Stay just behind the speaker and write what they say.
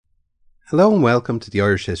Hello and welcome to the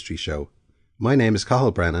Irish History Show. My name is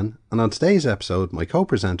Cathal Brennan, and on today's episode, my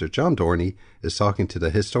co-presenter John Dorney is talking to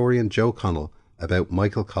the historian Joe Connell about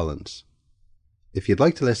Michael Collins. If you'd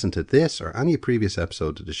like to listen to this or any previous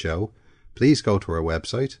episode of the show, please go to our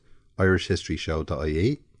website,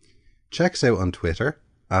 irishhistoryshow.ie, check us out on Twitter,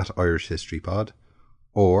 @IrishHistoryPod,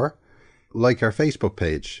 or like our Facebook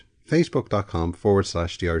page,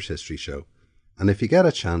 facebook.com/The Irish History Show. And if you get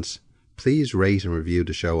a chance, please rate and review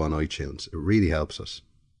the show on iTunes. It really helps us.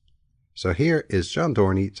 So here is John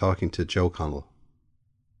Dorney talking to Joe Connell.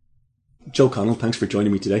 Joe Connell, thanks for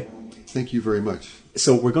joining me today. Thank you very much.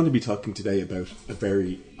 So we're going to be talking today about a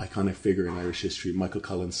very iconic figure in Irish history, Michael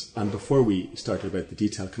Collins. And before we start about the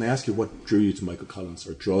detail, can I ask you what drew you to Michael Collins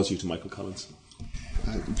or draws you to Michael Collins?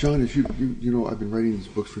 John, as you know, I've been writing these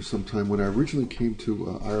books for some time. When I originally came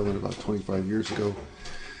to Ireland about 25 years ago,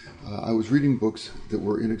 I was reading books that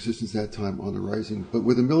were in existence at that time on the Rising, but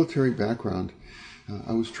with a military background,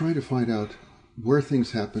 I was trying to find out where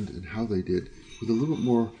things happened and how they did, with a little bit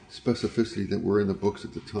more specificity than were in the books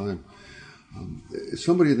at the time.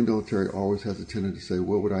 Somebody in the military always has a tendency to say,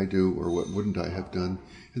 what would I do or what wouldn't I have done?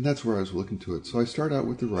 And that's where I was looking to it. So I started out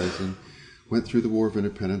with the Rising, went through the War of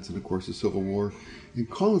Independence and, of course, the Civil War. And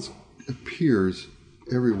Collins appears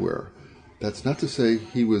everywhere. That's not to say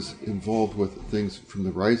he was involved with things from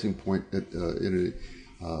the Rising point in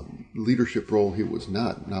a leadership role. He was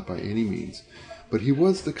not by any means. But he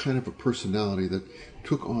was the kind of a personality that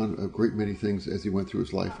took on a great many things as he went through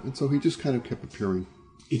his life. And so he just kind of kept appearing.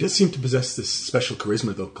 He does seem to possess this special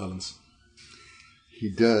charisma, though, Collins. He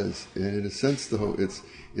does. And in a sense, though, it's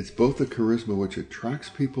both the charisma which attracts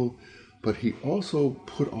people, but he also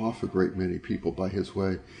put off a great many people by his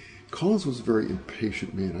way. Collins was a very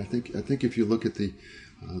impatient man. I think if you look at the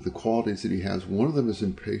qualities that he has, one of them is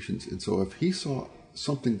impatience. And so if he saw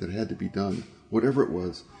something that had to be done, whatever it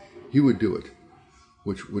was, he would do it,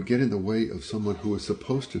 which would get in the way of someone who was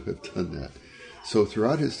supposed to have done that. So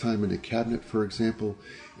throughout his time in the cabinet, for example,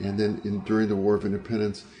 and then during the War of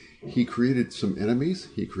Independence, he created some enemies.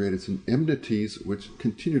 He created some enmities, which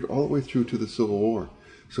continued all the way through to the Civil War.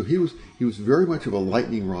 So he was very much of a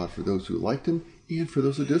lightning rod for those who liked him and for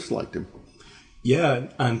those who disliked him. Yeah,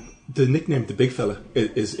 and the nickname, the Big Fella,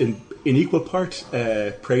 is in equal part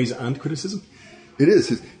praise and criticism. It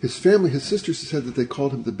is. His family, his sisters said that they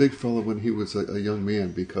called him the Big Fella when he was a young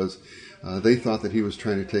man because they thought that he was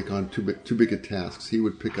trying to take on too big a tasks. He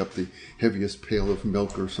would pick up the heaviest pail of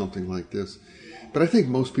milk or something like this. But I think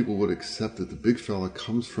most people would accept that the Big Fella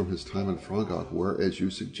comes from his time in Frogog, where, as you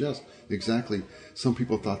suggest, exactly, some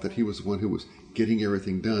people thought that he was the one who was getting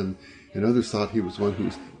everything done, and others thought he was one who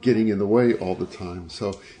was getting in the way all the time.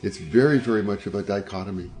 So it's very, very much of a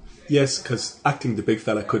dichotomy. Yes, because acting the Big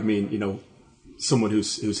Fella could mean, someone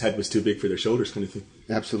whose head was too big for their shoulders kind of thing.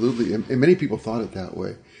 Absolutely. And many people thought it that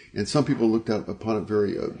way. And some people looked upon it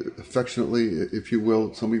very affectionately, if you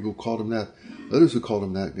will. Some people called him that. Others who called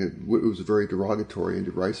him that, it was a very derogatory and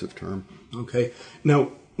derisive term. Okay.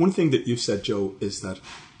 Now, one thing that you've said, Joe, is that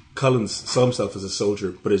Collins saw himself as a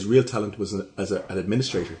soldier, but his real talent was as an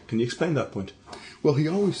administrator. Can you explain that point? Well, he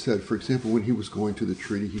always said, for example, when he was going to the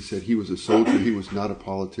treaty, he said he was a soldier, he was not a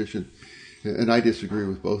politician. And I disagree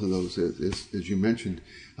with both of those, as you mentioned.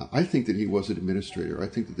 I think that he was an administrator. I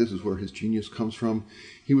think that this is where his genius comes from.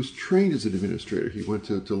 He was trained as an administrator. He went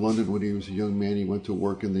to London when he was a young man. He went to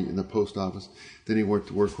work in the post office. Then he went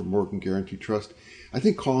to work for Morgan Guaranty Trust. I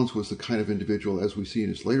think Collins was the kind of individual, as we see in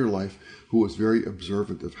his later life, who was very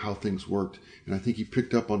observant of how things worked. And I think he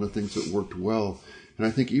picked up on the things that worked well. And I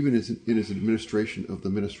think even in his administration of the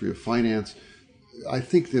Ministry of Finance, I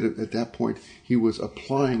think that at that point he was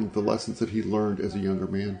applying the lessons that he learned as a younger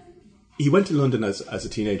man. He went to London as a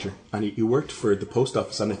teenager, and he worked for the post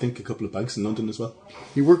office and I think a couple of banks in London as well.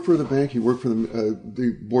 He worked for the bank. He worked for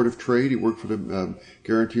the Board of Trade. He worked for the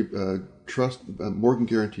Morgan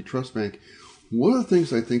Guaranty Trust Bank. One of the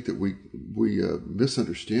things I think that we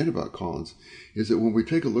misunderstand about Collins is that when we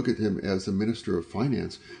take a look at him as the Minister of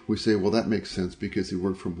Finance, we say, well, that makes sense because he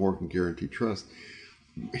worked for Morgan Guaranty Trust.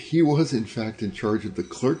 He was, in fact, in charge of the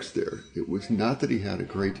clerks there. It was not that he had a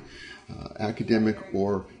great academic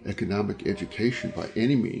or economic education by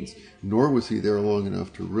any means, nor was he there long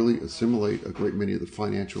enough to really assimilate a great many of the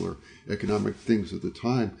financial or economic things of the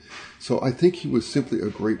time. So I think he was simply a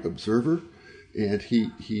great observer, and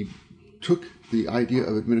he took the idea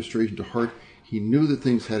of administration to heart. He knew that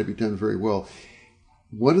things had to be done very well.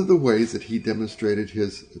 One of the ways that he demonstrated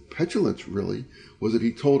his petulance, really, was that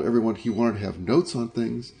he told everyone he wanted to have notes on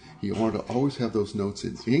things. He wanted to always have those notes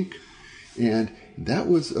in ink. And that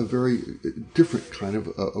was a very different kind of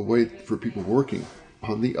a way for people working.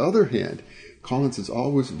 On the other hand, Collins is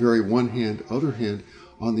always very one hand, other hand.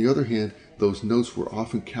 On the other hand, those notes were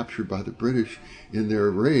often captured by the British in their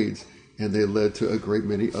raids, and they led to a great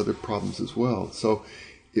many other problems as well. So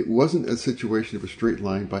it wasn't a situation of a straight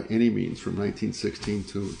line by any means from 1916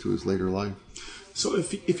 to his later life. So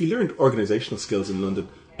if he learned organisational skills in London,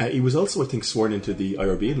 he was also, I think, sworn into the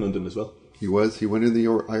IRB in London as well. He was. He went in the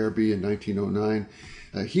IRB in 1909.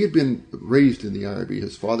 He had been raised in the IRB.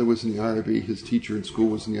 His father was in the IRB. His teacher in school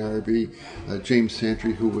was in the IRB. James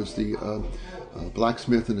Santry, who was the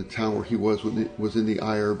blacksmith in the town where he was in the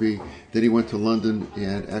IRB. Then he went to London,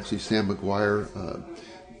 and actually Sam Maguire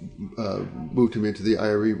moved him into the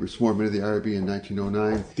IRB, swore him into the IRB in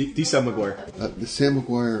 1909. The Sam Maguire. Sam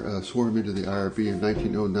Maguire swore him into the IRB in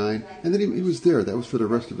 1909, and then he was there. That was for the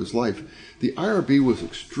rest of his life. The IRB was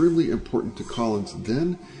extremely important to Collins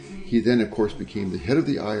then. He then, of course, became the head of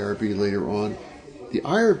the IRB later on. The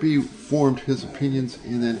IRB formed his opinions,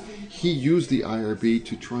 and then he used the IRB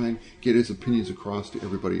to try and get his opinions across to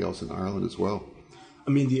everybody else in Ireland as well. I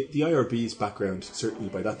mean, the IRB's background, certainly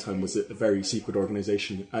by that time, was a very secret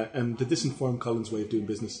organisation. Did this inform Collins' way of doing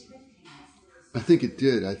business? I think it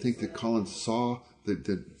did. I think that Collins saw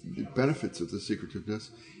the benefits of the secretiveness.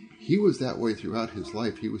 He was that way throughout his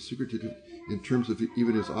life. He was secretive in terms of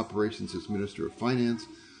even his operations as Minister of Finance.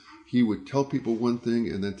 He would tell people one thing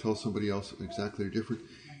and then tell somebody else exactly different.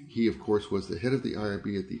 He, of course, was the head of the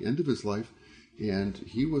IRB at the end of his life, and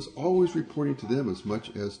he was always reporting to them as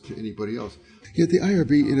much as to anybody else. Yet the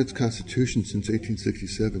IRB, in its constitution since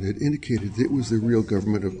 1867, had indicated that it was the real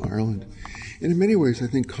government of Ireland. And in many ways, I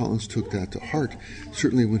think Collins took that to heart,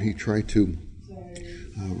 certainly when he tried to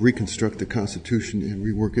reconstruct the Constitution and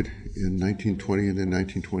rework it in 1920 and then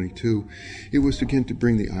 1922. It was again to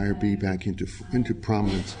bring the IRB back into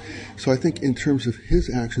prominence. So I think in terms of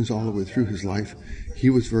his actions all the way through his life, he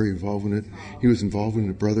was very involved in it. He was involved in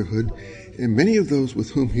the Brotherhood. And many of those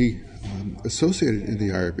with whom he associated in the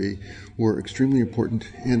IRB were extremely important.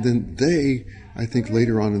 And then they, I think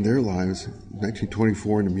later on in their lives,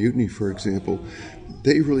 1924 in the Mutiny, for example,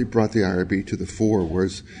 they really brought the IRB to the fore,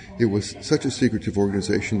 whereas it was such a secretive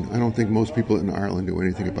organization. I don't think most people in Ireland knew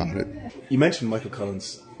anything about it. You mentioned Michael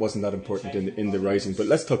Collins wasn't that important in the Rising, but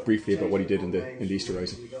let's talk briefly about what he did in the Easter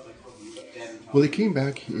Rising. Well, he came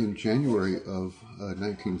back in January of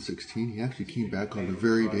 1916. He actually came back on the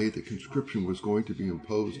very day that conscription was going to be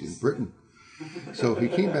imposed in Britain. So he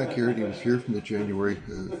came back here, and he was here from the January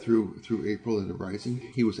through April in the Rising.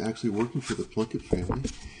 He was actually working for the Plunkett family.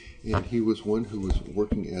 And he was one who was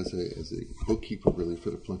working as a bookkeeper, really,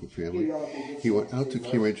 for the Plunkett family. He went out to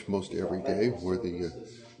Cambridge most every day, where the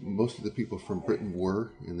most of the people from Britain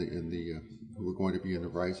were who were going to be in the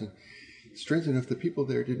Rising. Strange enough, the people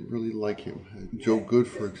there didn't really like him. Joe Good,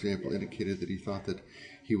 for example, indicated that he thought that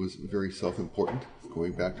he was very self-important.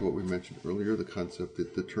 Going back to what we mentioned earlier, the concept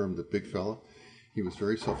that the term "the big fella," he was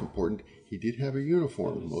very self-important. He did have a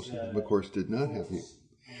uniform. Most of them, of course, did not have it.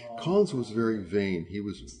 Collins was very vain. He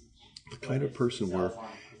was the kind of person where,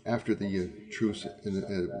 after the truce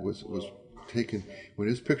was taken, when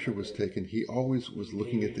his picture was taken, he always was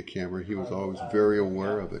looking at the camera. He was always very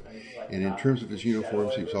aware of it. And in terms of his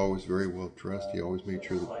uniforms, he was always very well dressed. He always made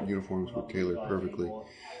sure that uniforms were tailored perfectly.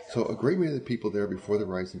 So a great many of the people there before the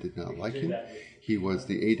Rising did not like him. He was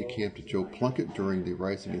the aide-de-camp to Joe Plunkett during the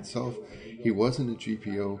Rising itself. He wasn't a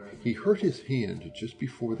GPO. He hurt his hand just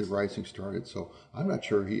before the Rising started, so I'm not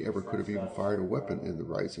sure he ever could have even fired a weapon in the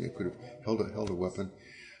Rising. It could have held a weapon.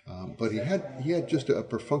 But he had just a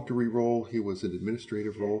perfunctory role. He was an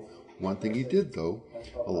administrative role. One thing he did, though,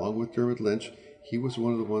 along with Dermot Lynch, he was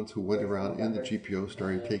one of the ones who went around in the GPO,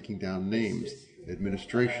 started taking down names.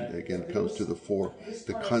 Administration, again, comes to the fore.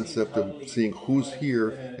 The concept of seeing who's here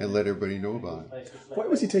and let everybody know about it. Why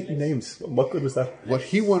was he taking names? What good was that? What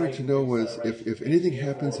he wanted to know was if anything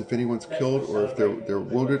happens, if anyone's killed, or if they're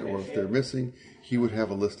wounded, or if they're missing, he would have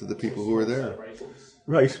a list of the people who are there.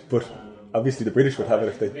 Right, but obviously the British would have it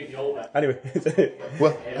if they... Anyway.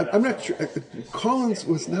 Well, I'm not sure. Collins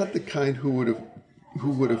was not the kind who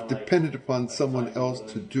would have depended upon someone else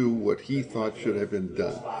to do what he thought should have been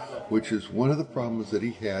done, which is one of the problems that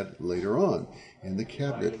he had later on in the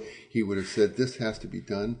cabinet. He would have said, this has to be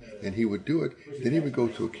done, and he would do it. Then he would go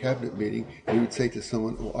to a cabinet meeting, and he would say to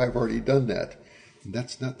someone, oh, I've already done that. And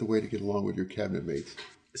that's not the way to get along with your cabinet mates.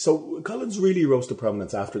 So Collins really rose to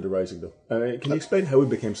prominence after the Rising, though. Can you explain how he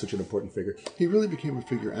became such an important figure? He really became a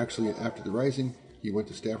figure, actually, after the Rising. He went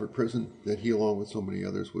to Stafford Prison. Then he, along with so many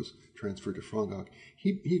others, was transferred to Frangach.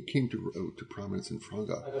 He came to prominence in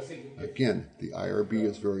Frangach. Again, the IRB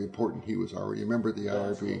is very important. He was already a member of the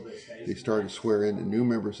IRB. They started to swear in new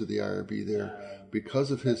members of the IRB there.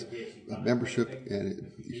 Because of his membership,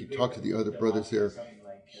 and he talked to the other brothers there,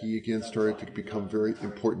 he again started to become very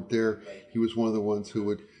important there. He was one of the ones who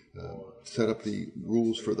would set up the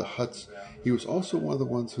rules for the huts. He was also one of the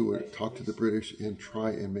ones who would talk to the British and try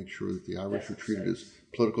and make sure that the Irish were treated as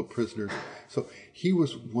political prisoners. So he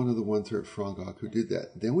was one of the ones there at Frangach who did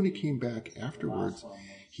that. Then when he came back afterwards,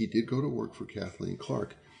 he did go to work for Kathleen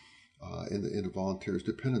Clark in the Volunteers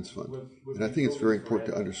Dependence Fund. And I think it's very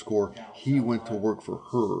important to underscore he went to work for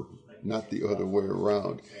her, not the other way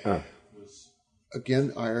around.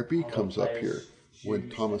 Again, IRB comes up here. When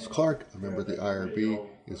Thomas Clark, a member of the IRB,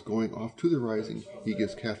 is going off to the Rising, he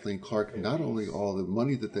gives Kathleen Clark not only all the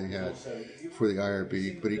money that they had for the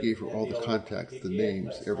IRB, but he gave her all the contacts, the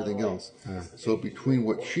names, everything else. So between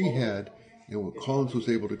what she had and what Collins was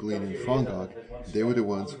able to glean in Frangach, they were the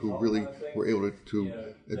ones who really were able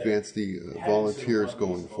to advance the volunteers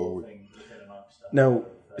going forward. Now,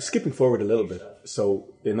 skipping forward a little bit,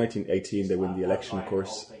 so in 1918 they win the election, of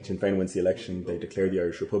course. Sinn Féin wins the election, they declare the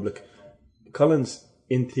Irish Republic. Collins,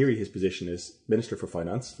 in theory, his position is Minister for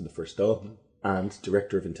Finance for the First Dáil and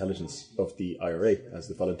Director of Intelligence of the IRA, as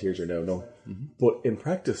the volunteers are now known. But in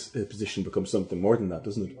practice, his position becomes something more than that,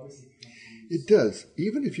 doesn't it? It does.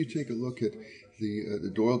 Even if you take a look at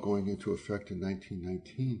the Dáil going into effect in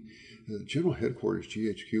 1919, the General Headquarters,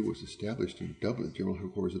 GHQ, was established in Dublin. General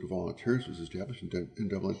Headquarters of the Volunteers was established in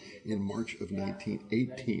Dublin in March of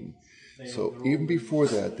 1918. So even before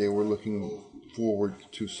that, they were looking forward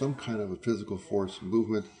to some kind of a physical force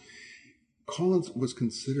movement. Collins was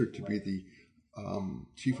considered to be the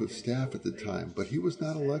chief of staff at the time, but he was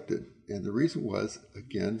not elected. And the reason was,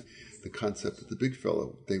 again, the concept of the big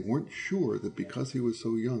fellow. They weren't sure that because he was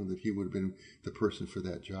so young that he would have been the person for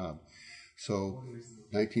that job. So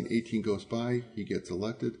 1918 goes by, he gets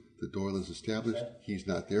elected, the Dáil is established. He's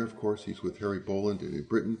not there, of course. He's with Harry Boland in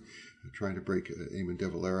Britain, trying to break Eamon de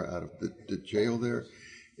Valera out of the jail there.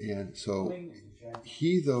 And so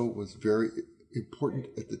he, though, was very important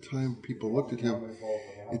at the time people looked at him.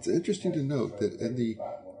 It's interesting to note that in the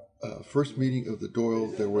first meeting of the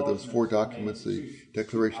Dáil, there were those 4 documents, the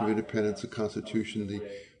Declaration of Independence, the Constitution, the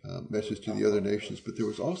message to the other nations, but there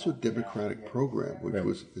was also a democratic program, which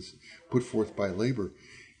was put forth by Labour.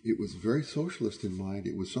 It was very socialist in mind.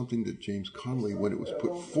 It was something that James Connolly, when it was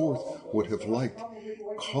put forth, would have liked.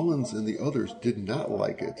 Collins and the others did not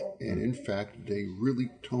like it, and in fact, they really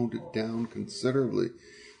toned it down considerably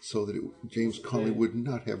so that James Connolly would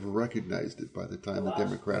not have recognized it by the time the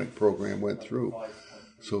democratic program went through.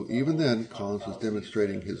 So even then, Collins was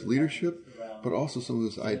demonstrating his leadership, but also some of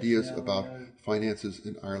his ideas about finances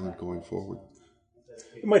in Ireland going forward.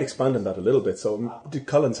 You might expand on that a little bit. So did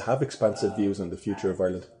Collins have expansive views on the future of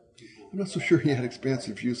Ireland? I'm not so sure he had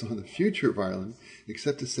expansive views on the future of Ireland,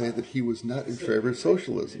 except to say that he was not in favor of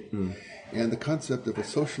socialism. And the concept of a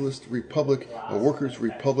socialist republic, a workers'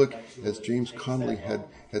 republic, as James Connolly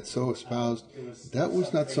had so espoused, that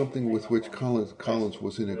was not something with which Collins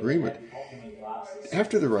was in agreement.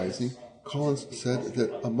 After the Rising, Collins said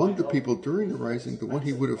that among the people during the Rising, the one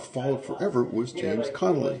he would have followed forever was James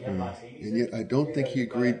Connolly. And yet I don't think he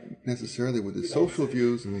agreed necessarily with his social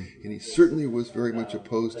views, and he certainly was very much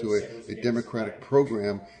opposed to a democratic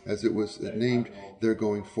program, as it was named there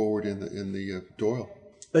going forward in the Dáil.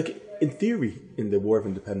 Like, in theory, in the War of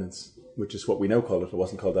Independence, which is what we now call it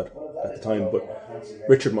wasn't called that at the time, but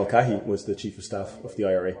Richard Mulcahy was the Chief of Staff of the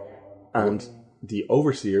IRA, and the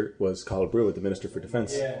overseer was Cathal Brugha, the Minister for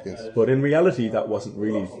Defence. Yes. But in reality, that wasn't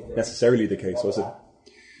really necessarily the case, was it?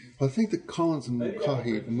 Well, I think that Collins and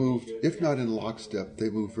Mulcahy moved, if not in lockstep, they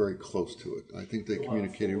moved very close to it. I think they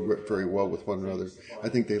communicated very well with one another. I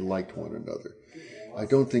think they liked one another. I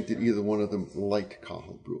don't think that either one of them liked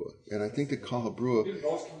Cathal Brugha. And I think that Cathal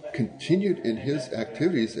Brugha continued in his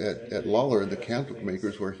activities at Lawler and the Candle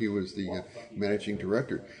Makers, where he was the managing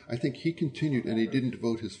director. I think he continued, and he didn't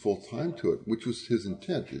devote his full time to it, which was his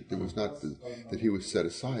intent. It was not that he was set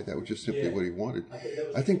aside. That was just simply what he wanted.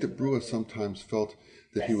 I think that Brugha sometimes felt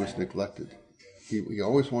that he was neglected. He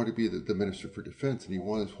always wanted to be the Minister for Defense, and he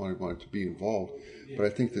always wanted to be involved. But I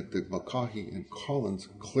think that the Mulcahy and Collins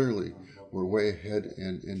clearly were way ahead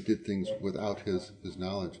and did things without his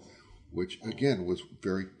knowledge, which, again, was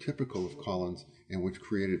very typical of Collins and which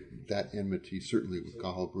created that enmity, certainly with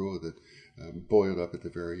Cathal Brugha, that boiled up at the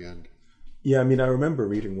very end. Yeah, I mean, I remember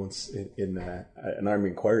reading once in an Army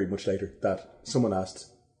Inquiry much later that someone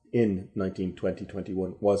asked in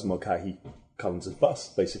 1920-21, was Mulcahy Collins's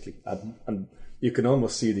boss, basically? And you can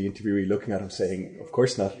almost see the interviewee looking at him saying, "Of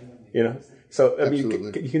course not," you know. So I mean,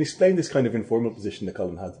 you can explain this kind of informal position that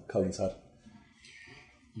Collins had.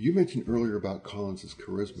 You mentioned earlier about Collins'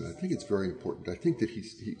 charisma. I think it's very important. I think that he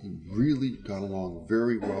really got along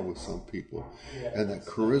very well with some people, and that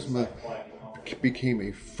charisma became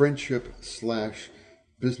a friendship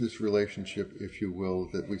 / business relationship, if you will,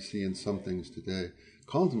 that we see in some things today.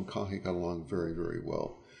 Collins and Mulcahy got along very, very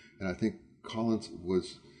well, and I think Collins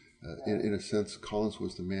was, in a sense, Collins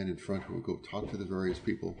was the man in front who would go talk to the various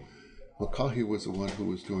people. Mulcahy was the one who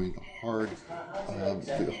was doing the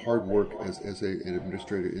hard work as an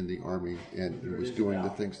administrator in the Army, and was doing the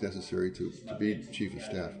things necessary to be chief of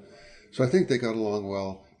staff. So I think they got along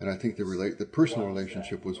well, and I think the personal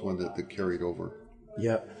relationship was one that carried over.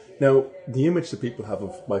 Yeah. Now, the image that people have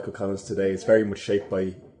of Michael Collins today is very much shaped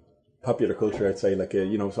by popular culture, I'd say.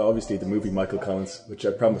 So obviously the movie Michael Collins, which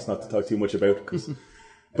I promise not to talk too much about,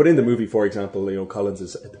 but in the movie, for example, Collins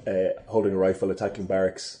is holding a rifle, attacking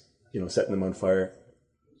barracks, setting them on fire.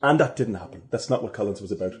 And that didn't happen. That's not what Collins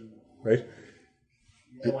was about, right?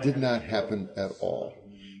 It did not happen at all.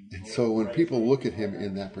 And so when people look at him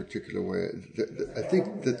in that particular way, I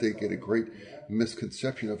think that they get a great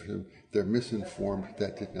misconception of him. They're misinformed.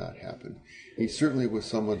 That did not happen. He certainly was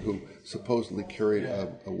someone who supposedly carried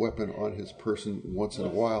a weapon on his person once in a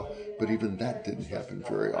while, but even that didn't happen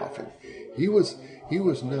very often. He was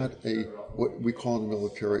not what we call in the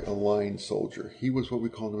military a line soldier. He was what we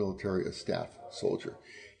call in the military a staff soldier.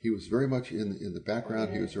 He was very much in the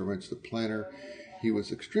background. He was very much the planner. He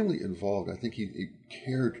was extremely involved. I think he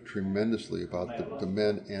cared tremendously about the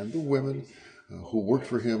men and the women who worked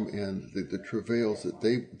for him and the travails that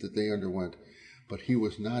they underwent. But he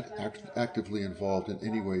was not actively involved in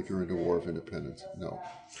any way during the War of Independence. No.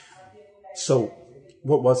 So,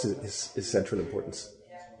 what was his central importance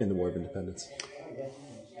in the War of Independence?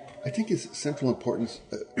 I think his central importance,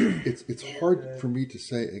 it's hard for me to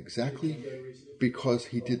say exactly because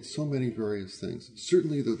he did so many various things.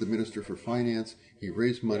 Certainly the Minister for Finance, he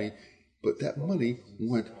raised money, but that money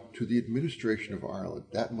went to the administration of Ireland.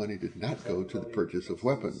 That money did not go to the purchase of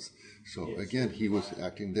weapons. So again, he was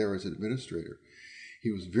acting there as an administrator.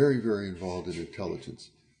 He was very, very involved in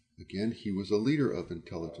intelligence. Again, he was a leader of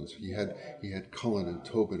intelligence. He had Cullen and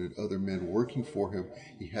Tobin and other men working for him.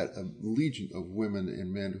 He had a legion of women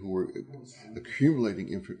and men who were accumulating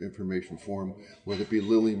information for him, whether it be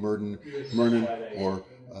Lily Murnan or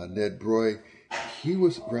Ned Broy. He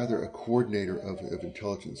was rather a coordinator of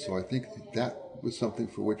intelligence. So I think that was something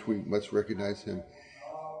for which we must recognize him.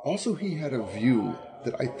 Also, he had a view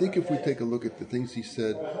that I think if we take a look at the things he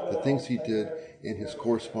said, the things he did in his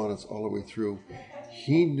correspondence all the way through,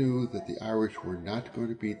 he knew that the Irish were not going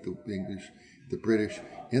to beat the English, the British,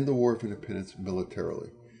 in the War of Independence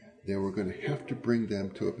militarily. They were going to have to bring them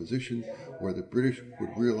to a position where the British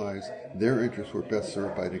would realize their interests were best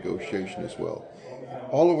served by negotiation as well.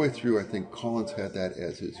 All the way through, I think Collins had that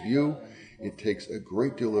as his view. It takes a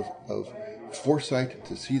great deal of foresight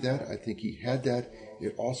to see that. I think he had that.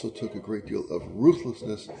 It also took a great deal of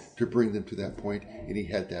ruthlessness to bring them to that point, and he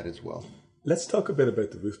had that as well. Let's talk a bit about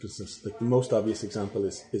the ruthlessness. Like the most obvious example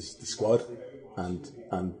is the Squad and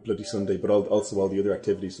Bloody Sunday, but also all the other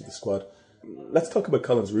activities of the Squad. Let's talk about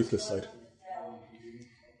Collins' ruthless side.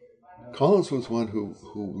 Collins was one who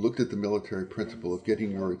looked at the military principle of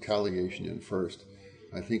getting your retaliation in first.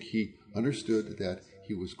 I think he understood that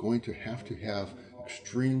he was going to have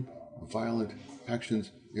extreme violent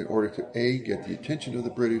actions in order to A, get the attention of the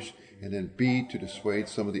British, and then B, to dissuade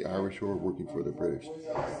some of the Irish who were working for the British.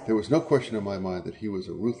 There was no question in my mind that he was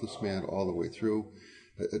a ruthless man all the way through.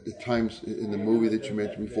 At the times in the movie that you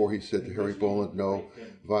mentioned before, he said to Harry Boland, no,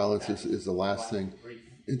 violence is the last thing.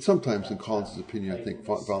 And sometimes, in Collins' opinion, I think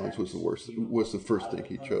violence was the first thing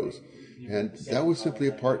he chose. And that was simply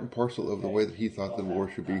a part and parcel of the way that he thought the war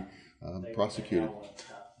should be prosecuted.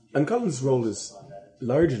 And Collins' role is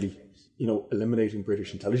largely, eliminating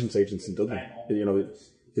British intelligence agents in Dublin.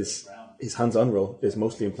 His hands-on role is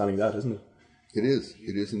mostly in planning that, isn't it? It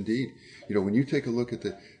is indeed. When you take a look at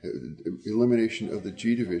the elimination of the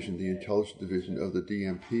G Division, the intelligence division of the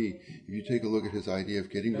DMP, if you take a look at his idea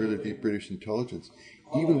of getting rid of the British intelligence,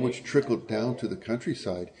 even which trickled down to the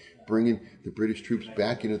countryside, bringing the British troops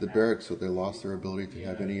back into the barracks so they lost their ability to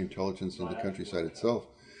have any intelligence in the countryside itself.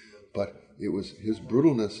 But it was his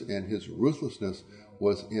brutalness and his ruthlessness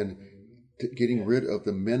was in getting rid of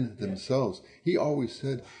the men themselves. He always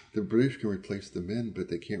said the British can replace the men, but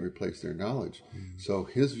they can't replace their knowledge. So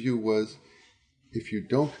his view was, if you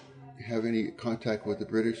don't have any contact with the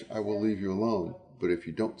British, I will leave you alone. But if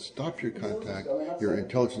you don't stop your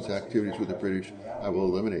intelligence activities with the British, I will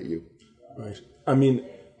eliminate you. Right. I mean,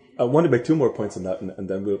 I want to make two more points on that, and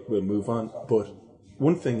then we'll move on. But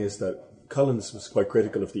one thing is that Collins was quite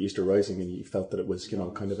critical of the Easter Rising, and he felt that it was,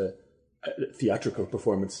 kind of a theatrical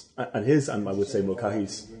performance. And his, and I would say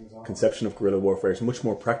Mulcahy's, conception of guerrilla warfare is much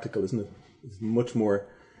more practical, isn't it? It's much more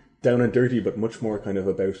down and dirty, but much more kind of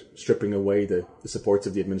about stripping away the supports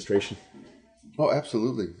of the administration. Oh,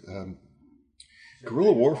 absolutely.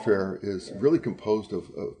 Guerrilla warfare is really composed of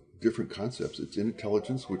different concepts. It's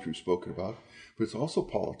intelligence, which we've spoken about, but it's also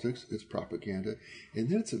politics, it's propaganda, and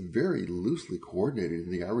then it's a very loosely coordinated,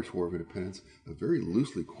 in the Irish War of Independence, a very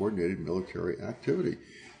loosely coordinated military activity.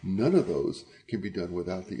 None of those can be done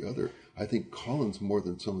without the other. I think Collins, more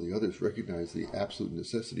than some of the others, recognized the absolute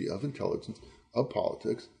necessity of intelligence, of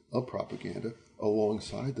politics, of propaganda,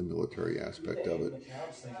 alongside the military aspect of it.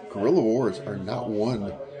 Guerrilla wars are not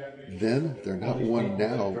won then, they're not won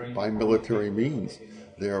now by military means.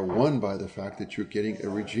 They are won by the fact that you're getting a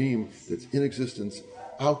regime that's in existence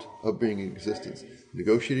out of being in existence.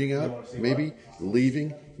 Negotiating out, maybe,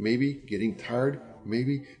 leaving, maybe, getting tired,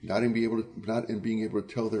 maybe, not being able to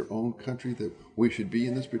tell their own country that we should be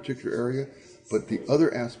in this particular area. But the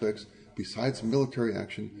other aspects, besides military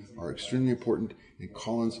action, are extremely important, and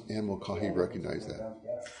Collins and Mulcahy recognize that.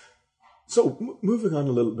 So, moving on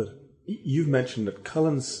a little bit, you've mentioned that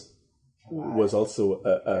Collins was also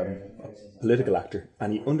a political actor,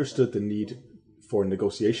 and he understood the need for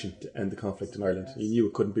negotiation to end the conflict in Ireland. He knew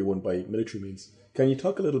it couldn't be won by military means. Can you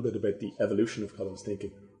talk a little bit about the evolution of Collins'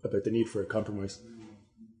 thinking, about the need for a compromise?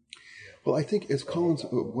 Well, I think as Collins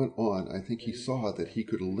went on, I think he saw that he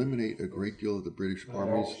could eliminate a great deal of the British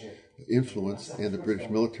Army's influence and the British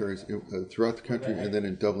militaries throughout the country, and then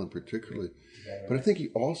in Dublin particularly. But I think he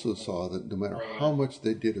also saw that no matter how much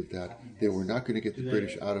they did of that, they were not going to get the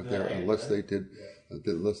British out of there unless they did,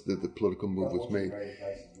 unless the political move was made.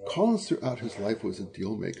 Collins throughout his life was a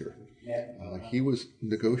deal maker. He was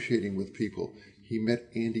negotiating with people. He met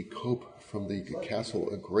Andy Cope from the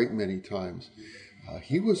castle a great many times.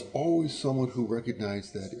 He was always someone who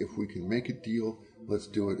recognized that if we can make a deal, let's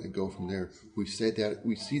do it and go from there. We see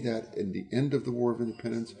that in the end of the War of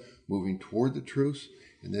Independence, moving toward the truce,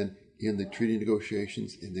 and then in the treaty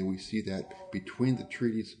negotiations, and then we see that between the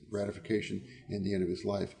treaty's ratification and the end of his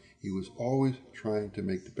life. He was always trying to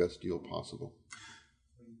make the best deal possible.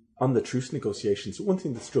 On the truce negotiations, one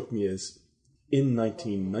thing that struck me is in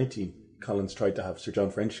 1919, Collins tried to have Sir John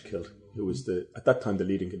French killed, who was at that time the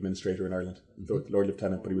leading administrator in Ireland, Lord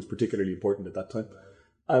Lieutenant, but he was particularly important at that time.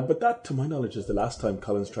 But that, to my knowledge, is the last time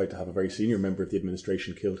Collins tried to have a very senior member of the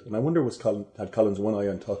administration killed. And I wonder, had Collins one eye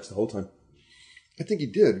on talks the whole time? I think he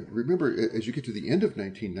did. Remember, as you get to the end of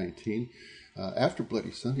 1919, after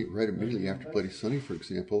Bloody Sunday, right immediately after Bloody Sunday, for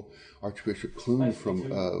example, Archbishop Clune from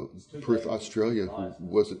Perth, Australia, who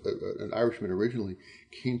was an Irishman originally,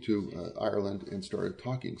 came to Ireland and started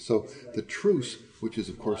talking. So the truce, which is,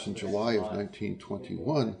 of course, in July of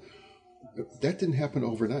 1921, that didn't happen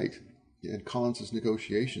overnight. And Collins'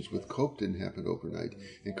 negotiations with Cope didn't happen overnight.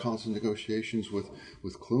 And Collins' negotiations with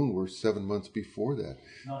Clune were 7 months before that.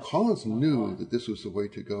 Collins knew that this was the way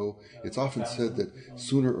to go. It's often said that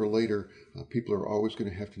sooner or later, people are always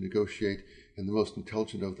going to have to negotiate, and the most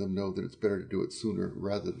intelligent of them know that it's better to do it sooner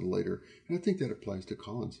rather than later. And I think that applies to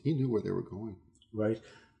Collins. He knew where they were going. Right.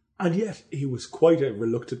 And yet he was quite a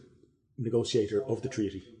reluctant negotiator of the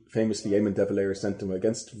treaty. Famously, Eamon de Valera sent him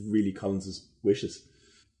against really Collins' wishes.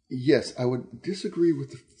 Yes, I would disagree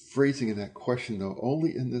with the phrasing in that question, though,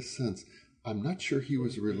 only in this sense. I'm not sure he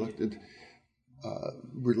was reluctant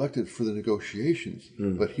for the negotiations,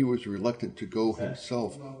 but he was reluctant to go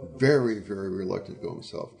himself, very, very reluctant to go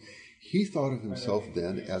himself. He thought of himself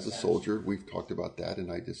then as a soldier. We've talked about that,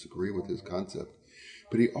 and I disagree with his concept.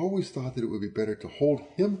 But he always thought that it would be better to hold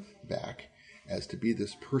him back as to be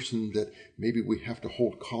this person that maybe we have to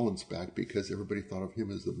hold Collins back because everybody thought of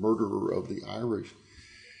him as the murderer of the Irish.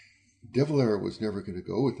 De Valera was never going to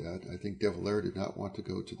go with that. I think De Valera did not want to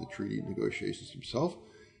go to the treaty negotiations himself.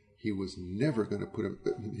 He was never going to put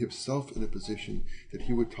himself in a position that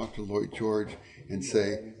he would talk to Lloyd George and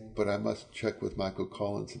say, but I must check with Michael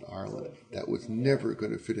Collins in Ireland. That was never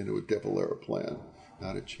going to fit into a De Valera plan.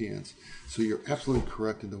 Not a chance. So you're absolutely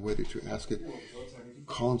correct in the way that you ask it.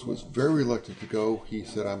 Collins was very reluctant to go. He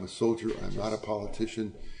said, I'm a soldier. I'm not a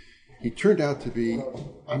politician. He turned out to be,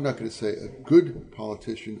 I'm not going to say a good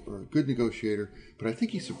politician or a good negotiator, but I think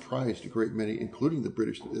he surprised a great many, including the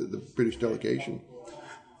British delegation.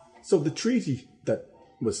 So the treaty that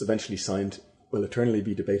was eventually signed will eternally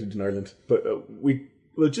be debated in Ireland, but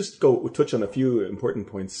we'll just touch on a few important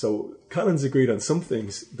points. So Collins agreed on some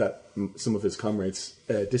things that some of his comrades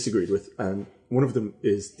disagreed with, and one of them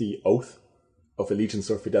is the oath of allegiance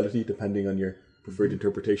or fidelity, depending on your preferred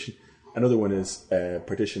interpretation. Another one is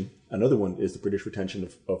partition. Another one is the British retention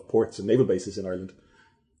of ports and naval bases in Ireland.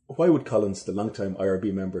 Why would Collins, the long-time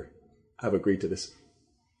IRB member, have agreed to this?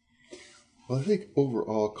 Well, I think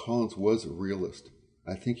overall Collins was a realist.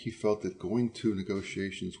 I think he felt that going to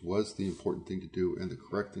negotiations was the important thing to do and the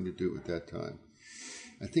correct thing to do at that time.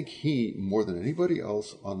 I think he, more than anybody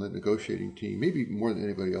else on the negotiating team, maybe more than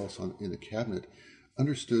anybody else in the cabinet,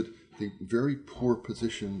 understood the very poor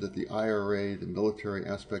position that the IRA, the military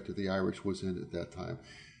aspect of the Irish, was in at that time.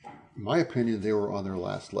 In my opinion, they were on their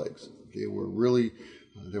last legs. They were really,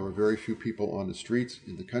 there were very few people on the streets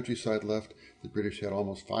in the countryside left. The British had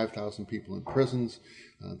almost 5,000 people in prisons.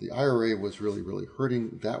 The IRA was really, really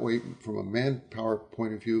hurting that way. From a manpower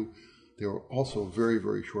point of view, they were also very,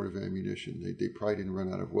 very short of ammunition. They probably didn't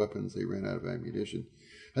run out of weapons. They ran out of ammunition.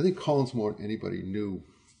 I think Collins more than anybody knew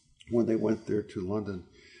when they went there to London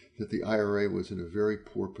that the IRA was in a very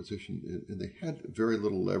poor position, and they had very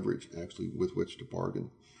little leverage, actually, with which to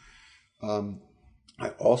bargain. I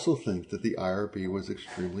also think that the IRB was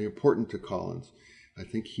extremely important to Collins. I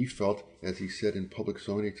think he felt, as he said in public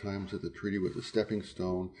so many times, that the treaty was a stepping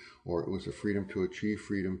stone or it was a freedom to achieve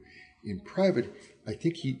freedom. In private, I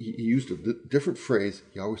think he used a different phrase.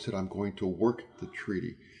 He always said, I'm going to work the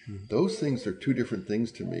treaty. Mm-hmm. Those things are two different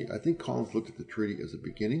things to me. I think Collins looked at the treaty as a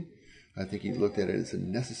beginning. I think he looked at it as a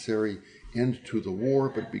necessary end to the war,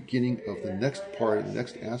 but beginning of the next part, the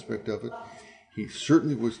next aspect of it. He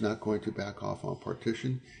certainly was not going to back off on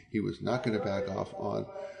partition. He was not going to back off on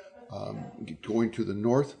going to the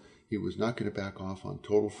north. He was not going to back off on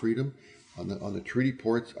total freedom. On the treaty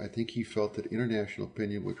ports, I think he felt that international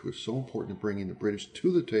opinion, which was so important in bringing the British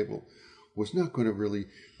to the table, was not going to really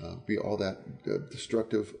be all that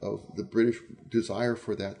destructive of the British desire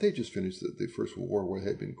for that. They just finished the First World War, where they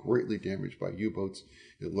had been greatly damaged by U-boats.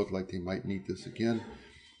 It looked like they might need this again.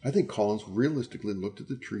 I think Collins realistically looked at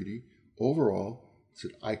the treaty overall,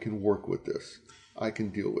 said, I can work with this. I can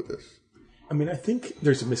deal with this. I mean, I think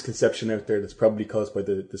there's a misconception out there that's probably caused by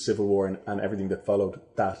the Civil War and everything that followed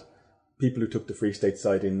that people who took the Free State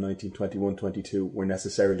side in 1921-22 were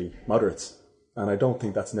necessarily moderates. And I don't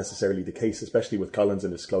think that's necessarily the case, especially with Collins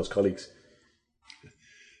and his close colleagues.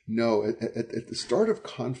 No, at the start of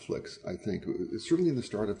conflicts, I think, certainly in the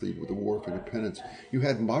start of the War of Independence, you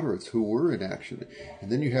had moderates who were in action.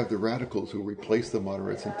 And then you have the radicals who replace the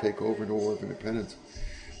moderates and take over the War of Independence.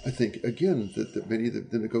 I think, again, that many of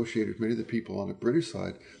the negotiators, many of the people on the British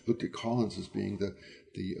side looked at Collins as being the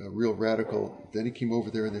real radical. Then he came over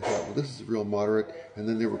there and they thought, well, this is a real moderate. And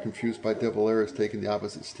then they were confused by De Valera's taking the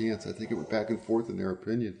opposite stance. I think it went back and forth in their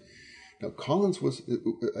opinion. Now, Collins was,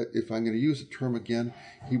 if I'm going to use the term again,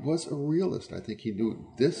 he was a realist. I think he knew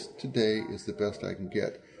this today is the best I can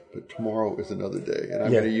get, but tomorrow is another day, and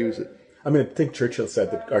I'm going to use it. I mean, I think Churchill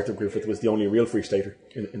said that Arthur Griffith was the only real Free Stater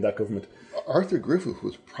in that government. Arthur Griffith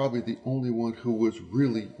was probably the only one who was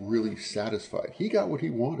really, really satisfied. He got what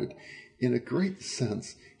he wanted. In a great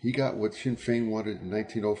sense, he got what Sinn Féin wanted in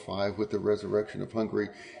 1905 with the resurrection of Hungary.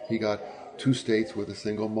 He got two states with a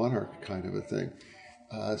single monarch kind of a thing.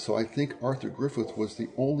 So I think Arthur Griffith was the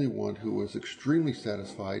only one who was extremely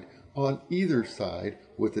satisfied on either side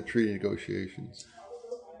with the treaty negotiations.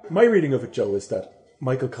 My reading of it, Joe, is that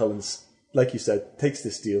Michael Collins, like you said, takes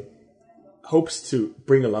this deal, hopes to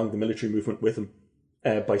bring along the military movement with him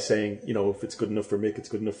by saying, you know, if it's good enough for Mick, it's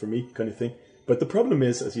good enough for me, kind of thing. But the problem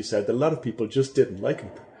is, as you said, that a lot of people just didn't like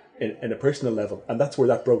him in a personal level, and that's where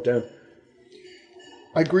that broke down.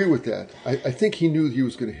 I agree with that. I think he knew he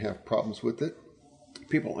was going to have problems with it.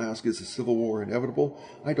 People ask, is the Civil War inevitable?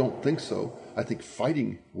 I don't think so. I think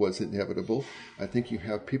fighting was inevitable. I think you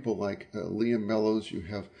have people like Liam Mellows, you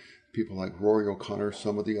have people like Rory O'Connor,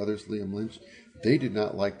 some of the others, Liam Lynch. They did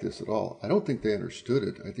not like this at all. I don't think they understood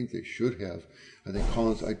it. I think they should have.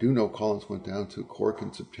 I do know Collins went down to Cork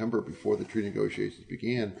in September before the treaty negotiations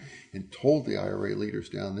began and told the IRA leaders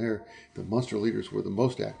down there, the Munster leaders were the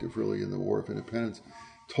most active really in the War of Independence,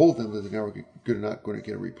 told them that they're not going to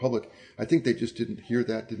get a republic. I think they just didn't hear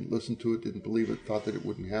that, didn't listen to it, didn't believe it, thought that it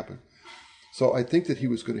wouldn't happen. So I think that he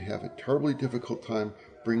was going to have a terribly difficult time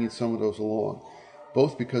bringing some of those along,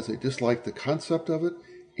 both because they disliked the concept of it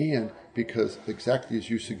and because, exactly as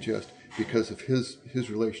you suggest, because of his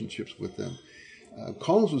relationships with them.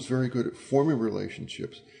 Collins was very good at forming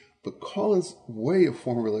relationships, but Collins' way of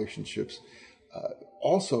forming relationships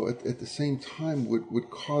also at the same time would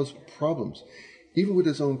cause problems. Even with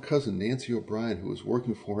his own cousin, Nancy O'Brien, who was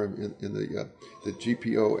working for him in the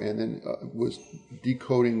GPO and then was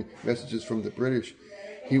decoding messages from the British,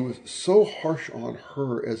 he was so harsh on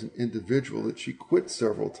her as an individual that she quit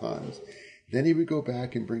several times. Then he would go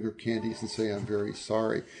back and bring her candies and say, I'm very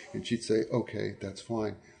sorry. And she'd say, okay, that's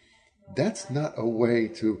fine. That's not a way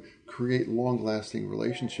to create long-lasting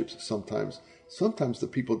relationships sometimes. Sometimes the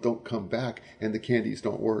people don't come back and the candies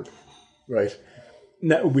don't work. Right.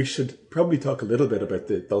 Now, we should probably talk a little bit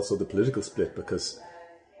about also the political split, because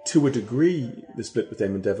to a degree, the split with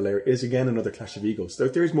Eamon de Valera is again another clash of egos.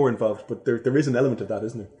 There is more involved, but there is an element of that,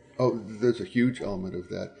 isn't there? Oh, there's a huge element of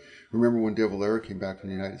that. Remember when de Valera came back from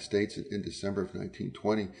the United States in December of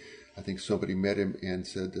 1920, I think somebody met him and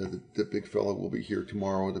said, the big fella will be here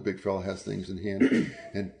tomorrow. The big fella has things in hand.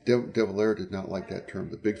 And de Valera did not like that term,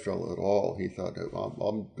 the big fella, at all. He thought,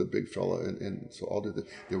 I'm the big fella, and so I'll do that.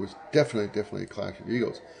 There was definitely a clash of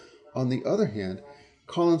egos. On the other hand,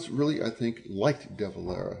 Collins really, I think, liked de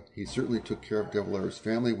Valera. He certainly took care of de Valera's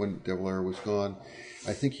family when de Valera was gone.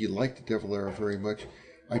 I think he liked de Valera very much.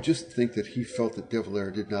 I just think that he felt that de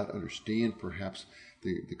Valera did not understand, perhaps,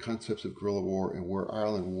 the concepts of guerrilla war and where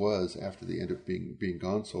Ireland was after the end of being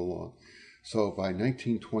gone so long. So by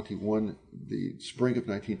 1921, the spring of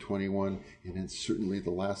 1921, and then certainly the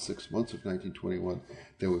last 6 months of 1921,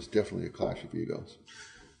 there was definitely a clash of egos.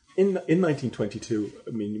 In 1922, I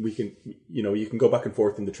mean, you can go back and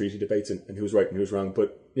forth in the treaty debates and who's right and who's wrong,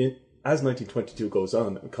 but as 1922 goes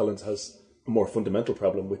on, Collins has a more fundamental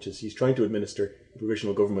problem, which is he's trying to administer a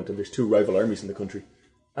provisional government, and there's two rival armies in the country.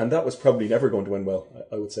 And that was probably never going to end well,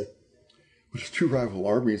 I would say. There's two rival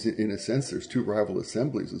armies. In a sense, there's two rival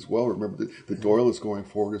assemblies as well. Remember, the Dáil is going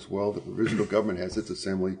forward as well. The provisional government has its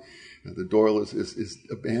assembly. The Dáil is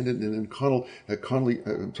abandoned, and then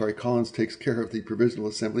Collins takes care of the provisional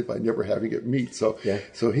assembly by never having it meet. So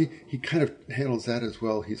he kind of handles that as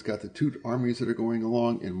well. He's got the two armies that are going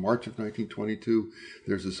along. In March of 1922,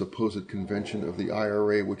 there's a supposed convention of the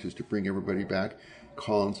IRA, which is to bring everybody back.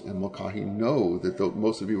 Collins and Mulcahy know that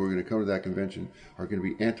most of the people who are going to come to that convention are going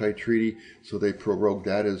to be anti-treaty, so they prorogue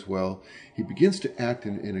that as well. He begins to act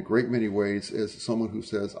in a great many ways as someone who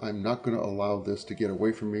says, I'm not going to allow this to get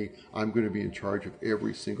away from me. I'm going to be in charge of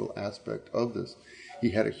every single aspect of this.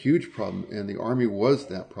 He had a huge problem, and the army was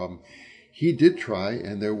that problem. He did try,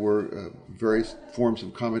 and there were various forms of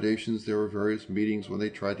accommodations. There were various meetings when they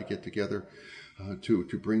tried to get together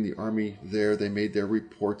to bring the army there. They made their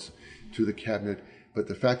reports to the cabinet. But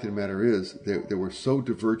the fact of the matter is, they were so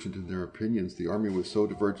divergent in their opinions. The army was so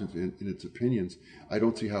divergent in its opinions. I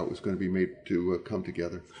don't see how it was going to be made to come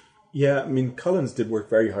together. Yeah, I mean, Collins did work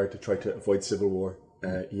very hard to try to avoid civil war.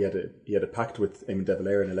 He had a pact with Eamon de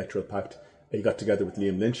Valera, an electoral pact. He got together with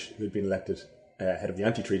Liam Lynch, who had been elected head of the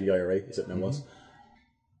anti-treaty IRA, as it now was.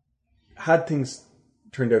 Had things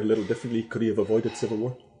turned out a little differently, could he have avoided civil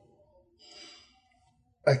war?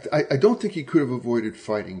 I don't think he could have avoided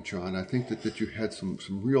fighting, John. I think that you had some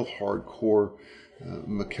real hardcore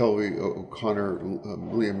McKelvey, O'Connor,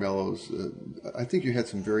 Liam Mellows. I think you had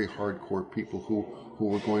some very hardcore people who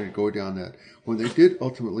were going to go down that. When they did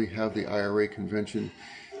ultimately have the IRA convention,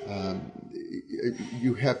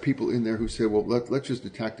 you have people in there who said, well, let's just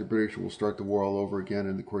attack the British and we'll start the war all over again.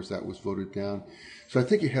 And, of course, that was voted down. So I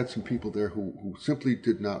think you had some people there who simply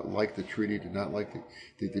did not like the treaty, did not like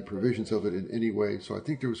the provisions of it in any way. So I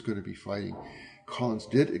think there was going to be fighting. Collins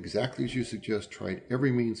did exactly as you suggest, tried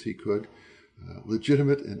every means he could,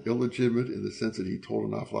 legitimate and illegitimate, in the sense that he told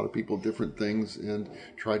an awful lot of people different things and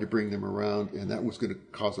tried to bring them around. And that was going to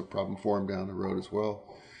cause a problem for him down the road as well.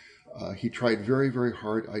 He tried very, very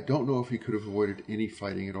hard. I don't know if he could have avoided any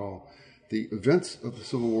fighting at all. The events of the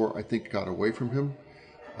Civil War, I think, got away from him.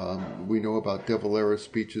 We know about de Valera's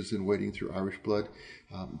speeches in Wading Through Irish Blood.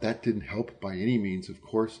 That didn't help by any means, of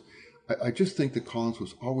course. I just think that Collins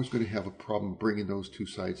was always going to have a problem bringing those two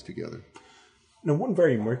sides together. Now, one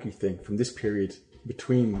very murky thing from this period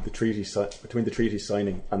between the treaty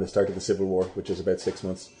signing and the start of the Civil War, which is about 6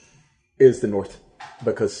 months, is the North.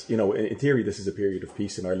 Because, in theory, this is a period of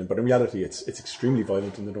peace in Ireland, but in reality, it's extremely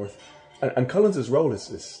violent in the North. And Collins' role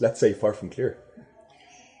is, let's say, far from clear.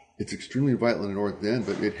 It's extremely violent in the North then,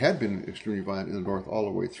 but it had been extremely violent in the North all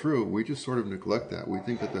the way through. We just sort of neglect that. We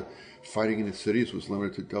think that the fighting in the cities was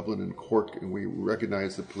limited to Dublin and Cork, and we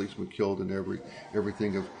recognize the policemen killed and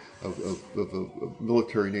everything of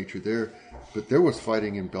military nature there. But there was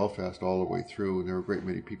fighting in Belfast all the way through, and there were a great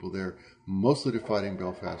many people there. Mostly to fighting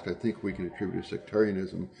Belfast, I think we can attribute to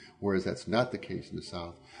sectarianism, whereas that's not the case in the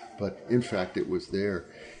South. But in fact, it was there.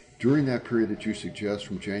 During that period that you suggest,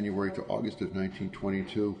 from January to August of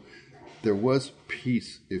 1922, there was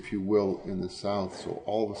peace, if you will, in the South. So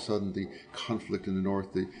all of a sudden, the conflict in the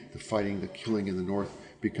North, the fighting, the killing in the North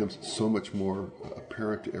becomes so much more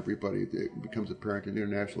apparent to everybody. It becomes apparent in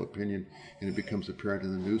international opinion, and it becomes apparent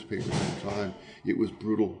in the newspapers at the time. It was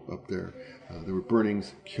brutal up there. There were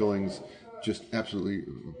burnings, killings, just absolutely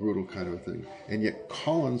brutal kind of a thing. And yet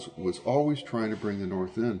Collins was always trying to bring the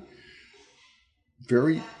North in.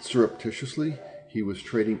 Very surreptitiously, he was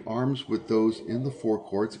trading arms with those in the Four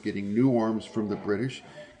Courts, getting new arms from the British,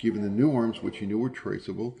 giving the new arms, which he knew were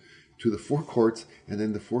traceable, to the Four Courts, and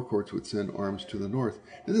then the Four Courts would send arms to the North.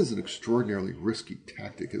 This is an extraordinarily risky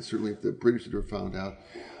tactic, and certainly if the British had found out,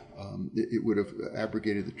 it would have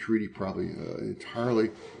abrogated the treaty probably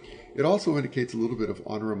entirely. It also indicates a little bit of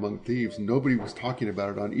honor among thieves. Nobody was talking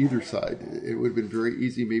about it on either side. It would have been very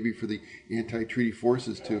easy maybe for the anti-treaty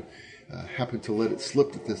forces to happen to let it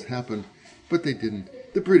slip that this happened, but they didn't.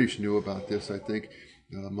 The British knew about this, I think.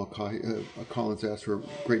 Collins asked for a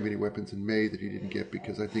great many weapons in May that he didn't get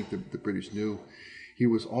because I think the British knew. He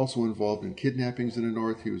was also involved in kidnappings in the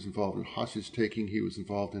North. He was involved in hostage taking. He was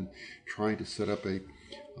involved in trying to set up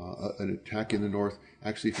an attack in the North.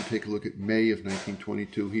 Actually, if you take a look at May of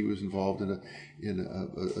 1922, he was involved in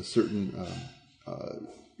a certain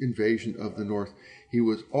invasion of the North. He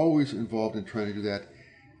was always involved in trying to do that.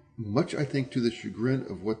 Much, I think, to the chagrin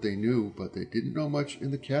of what they knew, but they didn't know much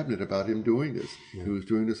in the cabinet about him doing this. Yeah. He was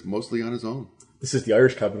doing this mostly on his own. This is the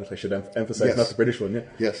Irish cabinet, I should emphasize, yes. Not the British one, yeah.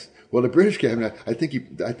 Yes. Well, the British cabinet, I think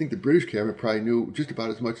the British cabinet probably knew just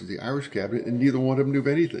about as much as the Irish cabinet, and neither one of them knew of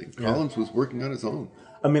anything. Yeah. Collins was working on his own.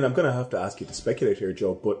 I mean, I'm going to have to ask you to speculate here,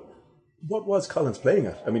 Joe, but what was Collins playing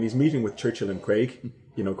at? I mean, he's meeting with Churchill and Craig,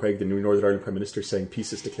 Craig, the new Northern Ireland Prime Minister, saying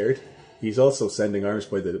peace is declared. He's also sending arms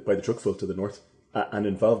by the truckful to the North and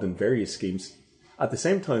involved in various schemes. At the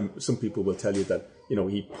same time, some people will tell you that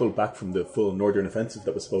he pulled back from the full Northern offensive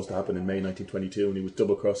that was supposed to happen in May 1922, and he was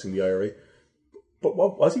double-crossing the IRA. But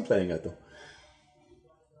what was he playing at, though?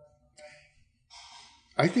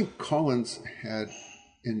 I think Collins had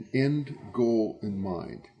an end goal in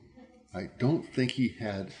mind. I don't think he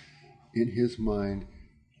had in his mind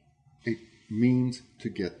a means to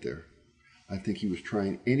get there. I think he was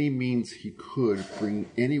trying any means he could,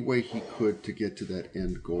 bring any way he could to get to that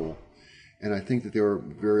end goal. And I think that they were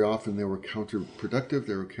counterproductive,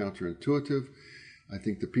 they were counterintuitive. I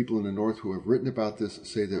think the people in the North who have written about this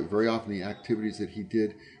say that very often the activities that he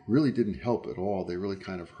did really didn't help at all. They really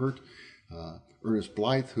kind of hurt. Ernest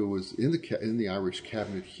Blythe, who was in the Irish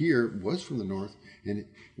cabinet here, was from the North. And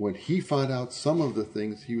when he found out some of the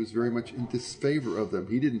things, he was very much in disfavor of them.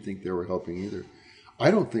 He didn't think they were helping either. I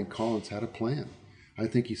don't think Collins had a plan. I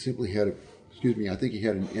think he simply had I think he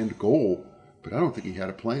had an end goal, but I don't think he had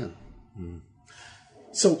a plan.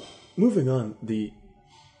 So, moving on,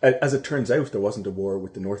 as it turns out, there wasn't a war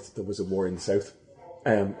with the North, there was a war in the South.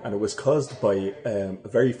 And it was caused by a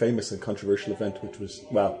very famous and controversial event, which was,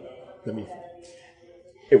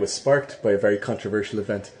 it was sparked by a very controversial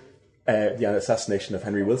event, the assassination of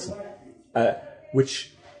Henry Wilson,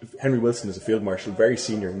 which Henry Wilson is a field marshal, very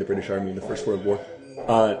senior in the British Army in the First World War.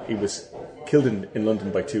 He was killed in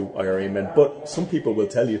London by 2 IRA men, but some people will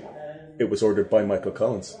tell you it was ordered by Michael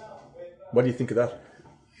Collins. What do you think of that?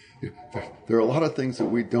 There are a lot of things that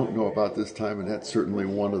we don't know about this time, and that's certainly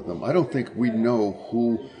one of them. I don't think we know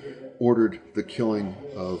who ordered the killing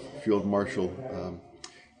of Field Marshal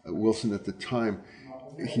Wilson at the time.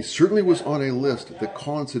 He certainly was on a list that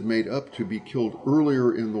Collins had made up to be killed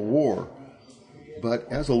earlier in the war. But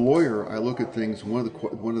as a lawyer, I look at things.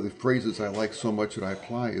 One of the phrases I like so much that I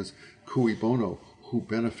apply is cui bono, who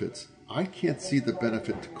benefits. I can't see the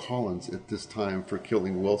benefit to Collins at this time for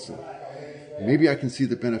killing Wilson. Maybe I can see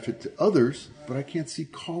the benefit to others, but I can't see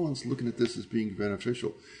Collins looking at this as being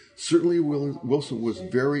beneficial. Certainly Wilson was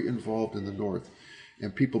very involved in the North,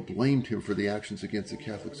 and people blamed him for the actions against the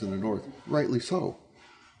Catholics in the North, rightly so.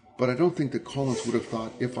 But I don't think that Collins would have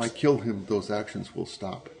thought, if I kill him, those actions will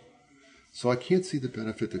stop. So I can't see the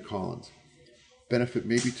benefit to Collins. Benefit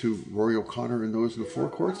maybe to Rory O'Connor and those in the Four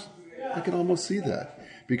Courts? I can almost see that.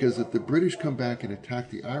 Because if the British come back and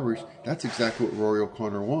attack the Irish, that's exactly what Rory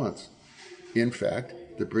O'Connor wants. In fact,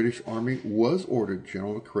 the British Army was ordered,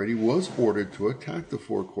 General Macready was ordered to attack the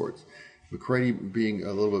Four Courts. Macready, being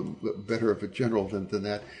a little bit better of a general than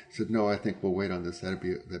that, said, no, I think we'll wait on this. That'd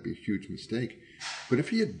be a huge mistake. But if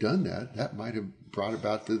he had done that, that might have brought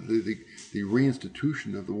about the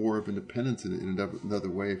reinstitution of the War of Independence in another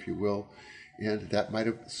way, if you will. And that might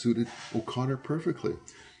have suited O'Connor perfectly.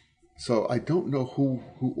 So I don't know who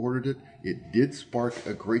ordered it. It did spark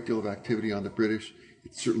a great deal of activity on the British.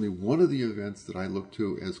 It's certainly one of the events that I look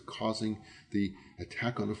to as causing the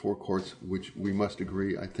attack on the Four Courts, which we must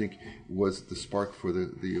agree, I think, was the spark for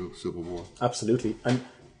the Civil War. Absolutely. And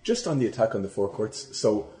just on the attack on the Four Courts,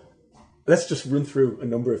 so let's just run through a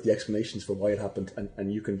number of the explanations for why it happened,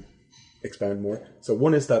 and you can expound more. So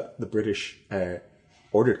one is that the British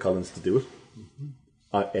ordered Collins to do it.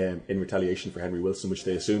 in retaliation for Henry Wilson, which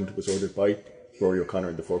they assumed was ordered by Rory O'Connor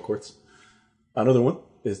and the Four Courts. Another one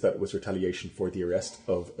is that it was retaliation for the arrest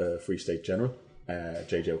of a Free State General,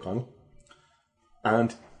 J.J. O'Connell.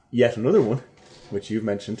 And yet another one, which you've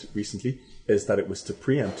mentioned recently, is that it was to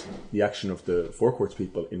preempt the action of the Four Courts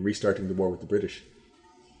people in restarting the war with the British.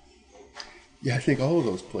 Yeah, I think all of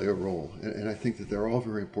those play a role, and I think that they're all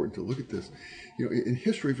very important to look at this. You know, in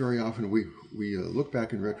history, very often we look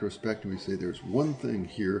back in retrospect and we say there's one thing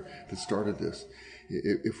here that started this.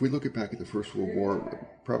 If we look back at the First World War,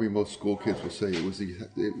 probably most school kids will say it was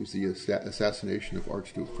the assassination of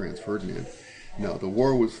Archduke Franz Ferdinand. Now, the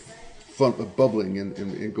war was bubbling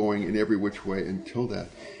and going in every which way until that.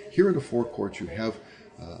 Here in the Four Courts, you have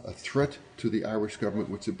a threat to the Irish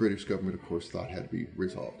government, which the British government, of course, thought had to be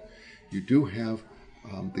resolved. You do have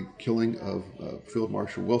the killing of Field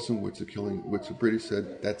Marshal Wilson, which the British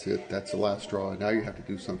said, that's it, that's the last straw, now you have to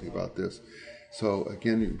do something about this. So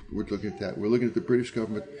again, we're looking at that. We're looking at the British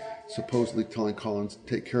government supposedly telling Collins,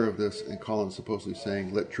 take care of this, and Collins supposedly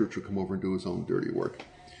saying, let Churchill come over and do his own dirty work.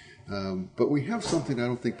 But we have something I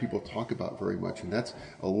don't think people talk about very much, and that's,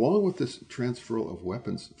 along with this transfer of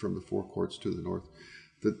weapons from the Four Courts to the north,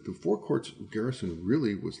 the Four Courts garrison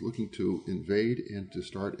really was looking to invade and to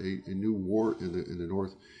start a new war in the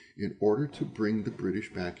north in order to bring the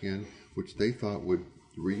British back in, which they thought would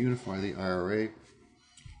reunify the IRA,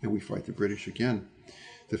 and we fight the British again.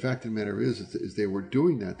 The fact of the matter is they were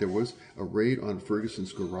doing that. There was a raid on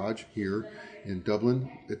Ferguson's garage here in Dublin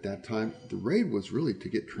at that time. The raid was really to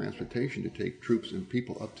get transportation to take troops and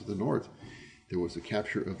people up to the north. There was the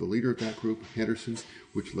capture of the leader of that group, Henderson,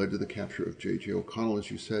 which led to the capture of J.J. O'Connell, as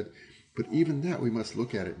you said. But even that, we must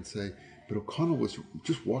look at it and say, but O'Connell was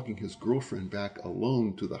just walking his girlfriend back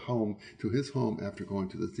alone to his home after going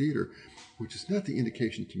to the theater, which is not the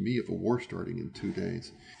indication to me of a war starting in 2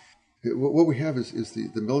 days. What we have is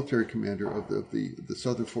the military commander of the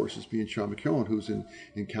Southern Forces being Sean McKellen, who's in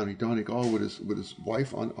County Donegal with his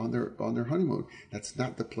wife on their honeymoon. That's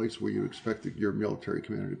not the place where you expect your military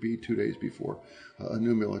commander to be 2 days before a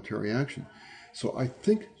new military action. So I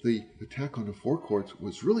think the attack on the Four Courts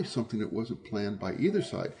was really something that wasn't planned by either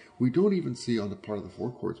side. We don't even see on the part of the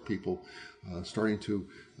Four Courts people starting to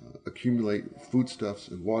accumulate foodstuffs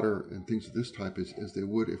and water and things of this type as they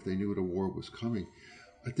would if they knew that a war was coming.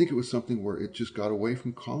 I think it was something where it just got away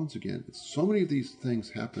from Collins again. So many of these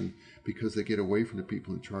things happen because they get away from the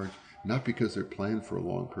people in charge, not because they're planned for a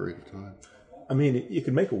long period of time. I mean, you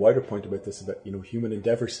could make a wider point about this, about, human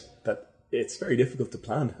endeavors, that it's very difficult to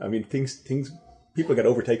plan. I mean, people get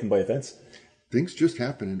overtaken by events. Things just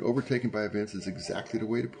happen, and overtaken by events is exactly the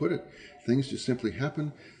way to put it. Things just simply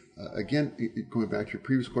happen. Again, going back to your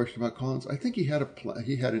previous question about Collins, I think he had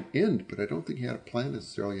an end, but I don't think he had a plan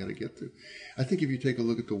necessarily how to get to. I think if you take a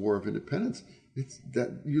look at the War of Independence, it's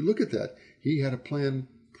that you look at that. He had a plan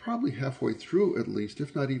probably halfway through, at least,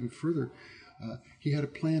 if not even further. He had a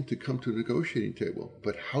plan to come to a negotiating table,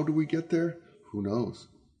 but how do we get there? Who knows?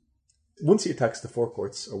 Once he attacks the Four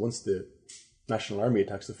Courts, or once the National Army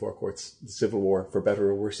attacks the Four Courts, the Civil War, for better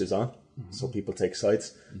or worse, is on. Mm-hmm. So people take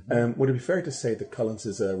sides. Mm-hmm. Would it be fair to say that Collins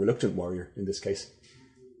is a reluctant warrior in this case?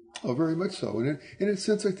 Oh, very much so. And in a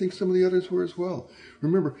sense, I think some of the others were as well.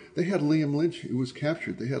 Remember, they had Liam Lynch, who was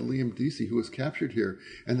captured. They had Liam Deasy, who was captured here.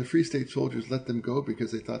 And the Free State soldiers let them go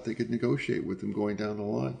because they thought they could negotiate with them going down the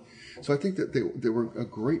line. So I think that there were a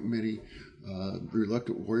great many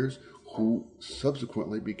reluctant warriors who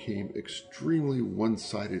subsequently became extremely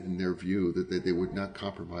one-sided in their view, that they would not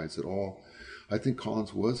compromise at all. I think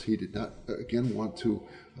Collins he did not, again, want to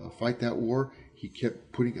fight that war. He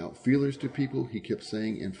kept putting out feelers to people. He kept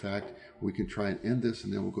saying, in fact, we can try and end this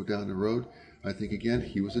and then we'll go down the road. I think, again,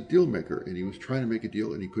 he was a deal maker, and he was trying to make a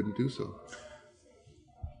deal, and he couldn't do so.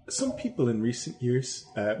 Some people in recent years,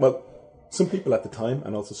 some people at the time,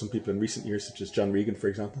 and also some people in recent years, such as John Regan, for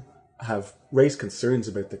example, have raised concerns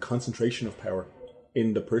about the concentration of power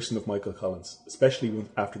in the person of Michael Collins, especially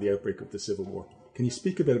after the outbreak of the Civil War. Can you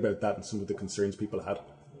speak a bit about that and some of the concerns people had?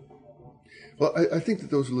 Well, I think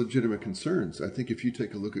that those are legitimate concerns. I think if you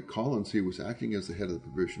take a look at Collins, he was acting as the head of the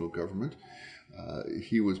provisional government.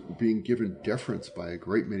 He was being given deference by a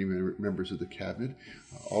great many members of the cabinet.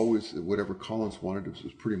 Always, whatever Collins wanted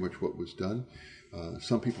was pretty much what was done.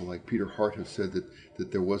 Some people like Peter Hart have said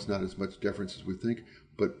that there was not as much deference as we think.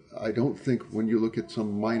 But I don't think when you look at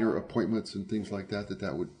some minor appointments and things like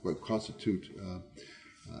that would constitute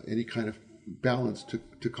any kind of balance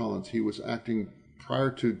to Collins. He was acting,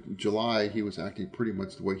 prior to July, he was acting pretty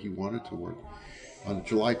much the way he wanted to work. On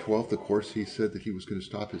July 12th, of course, he said that he was going to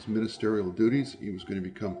stop his ministerial duties. He was going to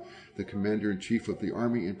become the commander-in-chief of the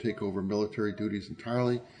army and take over military duties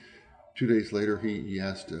entirely. 2 days later, he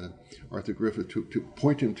asked Arthur Griffith to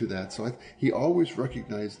point him to that. So he always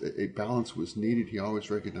recognized that a balance was needed. He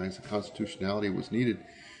always recognized the constitutionality was needed.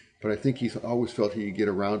 But I think he's always felt he could get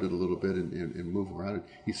around it a little bit and move around it.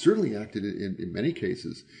 He certainly acted in many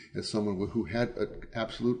cases as someone who had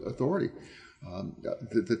absolute authority.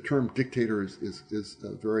 The term dictator is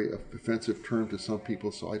a very offensive term to some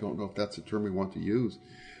people, so I don't know if that's a term we want to use.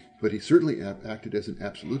 But he certainly acted as an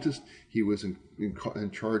absolutist. He was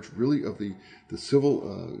in charge, really, of the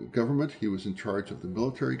civil government. He was in charge of the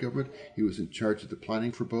military government. He was in charge of the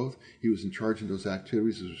planning for both. He was in charge of those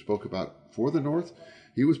activities, as we spoke about, for the North.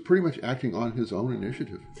 He was pretty much acting on his own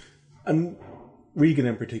initiative. And Reagan,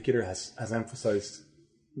 in particular, has emphasised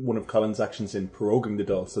one of Collins' actions in proroguing the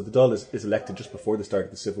Dáil. So the Dáil is elected just before the start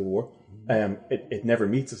of the Civil War. It never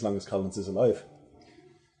meets as long as Collins is alive.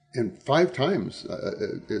 And 5 times,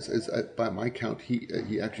 by my count,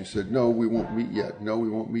 he actually said, "No, we won't meet yet. No, we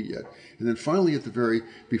won't meet yet." And then finally,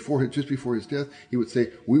 just before his death, he would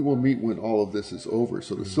say, "We will meet when all of this is over."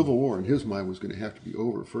 So the Civil War, in his mind, was going to have to be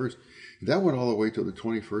over first. And that went all the way till the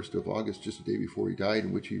 21st of August, just the day before he died,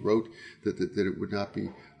 in which he wrote that it would not be,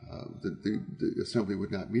 that the assembly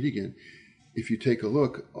would not meet again. If you take a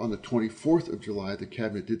look, on the 24th of July, the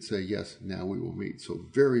cabinet did say, "Yes, now we will meet." So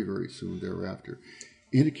very, very soon thereafter,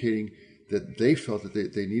 indicating that they felt that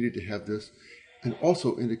they needed to have this, and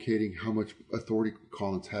also indicating how much authority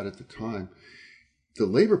Collins had at the time. The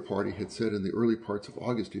Labour Party had said in the early parts of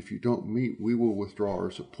August, "If you don't meet, we will withdraw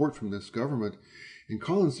our support from this government." And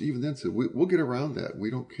Collins even then said, we'll get around that. We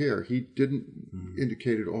don't care. He didn't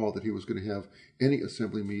indicate at all that he was going to have any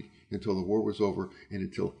assembly meet until the war was over and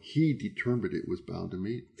until he determined it was bound to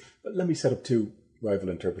meet. But let me set up 2 rival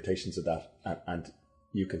interpretations of that, and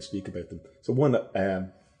you can speak about them. So one,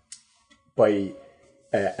 by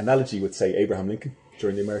analogy, would say Abraham Lincoln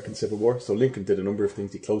during the American Civil War. So Lincoln did a number of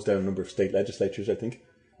things. He closed down a number of state legislatures, I think,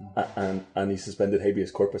 and he suspended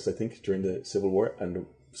habeas corpus, I think, during the Civil War. And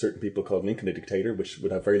certain people called Lincoln a dictator, which would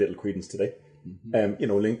have very little credence today.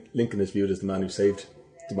 Lincoln is viewed as the man who saved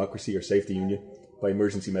democracy or saved the Union by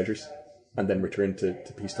emergency measures and then returned to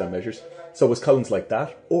peacetime measures. So was Collins like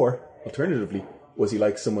that? Or, alternatively, was he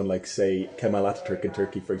like someone like, say, Kemal Ataturk in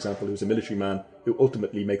Turkey, for example, who's a military man who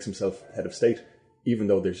ultimately makes himself head of state, even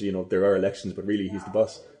though there are elections, but really he's the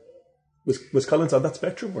boss? Was Collins on that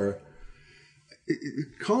spectrum, or?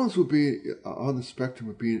 Collins would be on the spectrum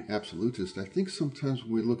of being absolutist. I think sometimes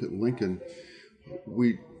when we look at Lincoln,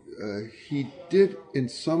 he did in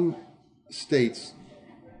some states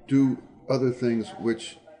do other things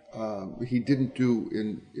which he didn't do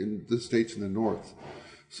in the states in the North.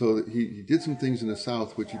 So he did some things in the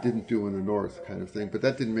South which he didn't do in the North, kind of thing. But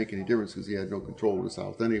that didn't make any difference because he had no control of the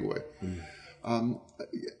South anyway.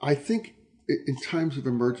 I think in times of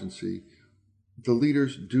emergency, the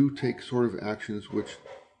leaders do take sort of actions which,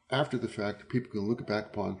 after the fact, people can look back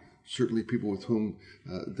upon. Certainly people with whom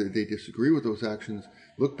they disagree with those actions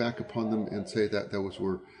look back upon them and say that they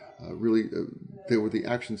were the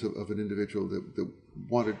actions of an individual that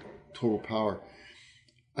wanted total power.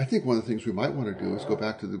 I think one of the things we might want to do is go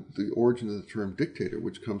back to the origin of the term dictator,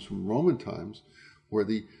 which comes from Roman times, where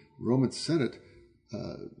the Roman Senate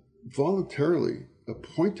voluntarily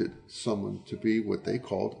appointed someone to be what they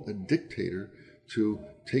called a dictator, to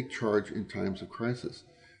take charge in times of crisis.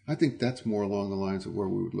 I think that's more along the lines of where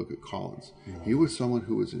we would look at Collins. He was someone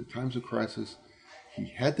who was in times of crisis. He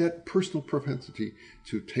had that personal propensity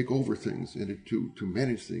to take over things and to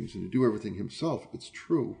manage things and to do everything himself. It's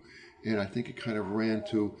true. And I think it kind of ran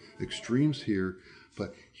to extremes here.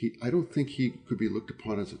 But I don't think he could be looked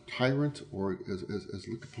upon as a tyrant or as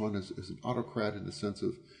looked upon as an autocrat in the sense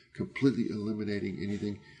of completely eliminating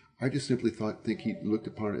anything. I just simply think he looked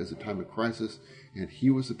upon it as a time of crisis, and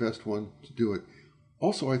he was the best one to do it.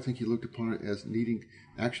 Also, I think he looked upon it as needing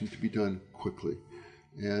action to be done quickly.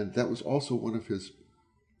 And that was also one of his,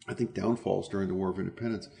 I think, downfalls during the War of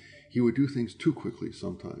Independence. He would do things too quickly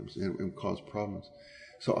sometimes and cause problems.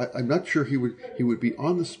 So I'm not sure he would be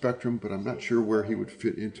on the spectrum, but I'm not sure where he would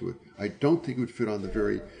fit into it. I don't think he would fit on the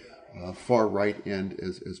very far right end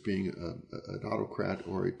as being an autocrat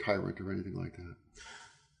or a tyrant or anything like that.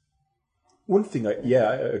 One thing,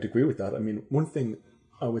 I'd agree with that. I mean, one thing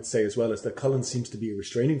I would say as well is that Collins seems to be a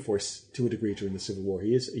restraining force to a degree during the Civil War.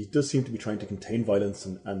 He does seem to be trying to contain violence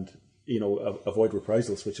and avoid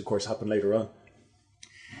reprisals, which of course happened later on.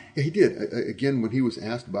 Yeah, he did. Again, when he was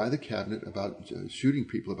asked by the cabinet about shooting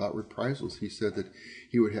people, about reprisals, he said that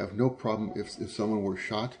he would have no problem if someone were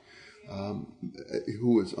shot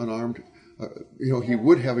who was unarmed he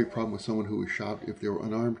would have a problem with someone who was shot if they were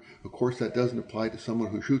unarmed. Of course, that doesn't apply to someone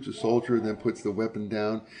who shoots a soldier and then puts the weapon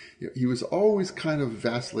down. He was always kind of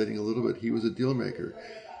vacillating a little bit. He was a deal maker.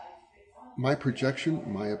 My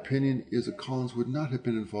projection, my opinion, is that Collins would not have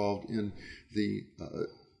been involved in the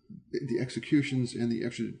executions and the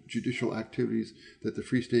extrajudicial activities that the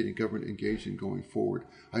Free State and government engaged in going forward.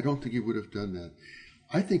 I don't think he would have done that.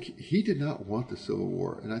 I think he did not want the Civil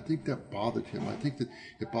War, and I think that bothered him. I think that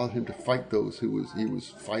it bothered him to fight those he was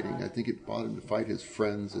fighting. I think it bothered him to fight his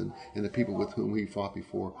friends and the people with whom he fought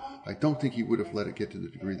before. I don't think he would have let it get to the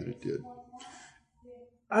degree that it did.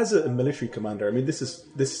 As a military commander, I mean,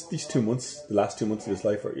 these 2 months, the last 2 months of his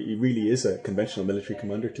life, he really is a conventional military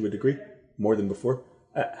commander to a degree, more than before.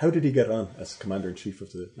 How did he get on as Commander-in-Chief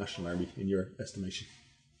of the National Army, in your estimation?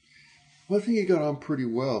 Well, I think he got on pretty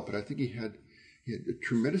well, but I think he had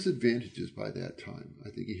tremendous advantages by that time. I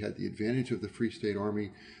think he had the advantage of the Free State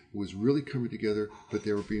Army was really coming together, but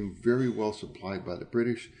they were being very well supplied by the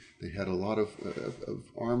British. They had a lot of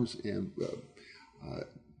arms and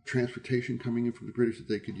transportation coming in from the British that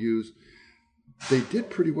they could use. They did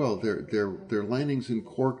pretty well. Their landings in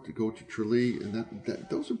Cork to go to Tralee, and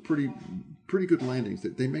those are pretty good landings.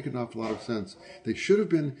 They make an awful lot of sense. They should have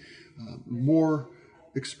been more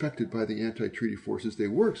expected by the anti-treaty forces. They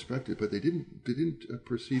were expected, but they didn't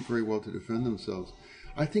proceed very well to defend themselves.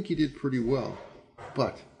 I think he did pretty well,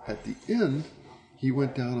 but at the end, he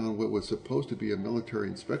went down on what was supposed to be a military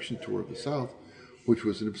inspection tour of the South, which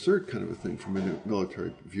was an absurd kind of a thing from a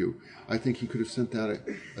military view. I think he could have sent out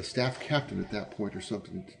a staff captain at that point or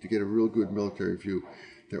something to get a real good military view.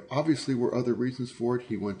 There obviously were other reasons for it.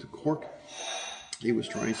 He went to Cork. He was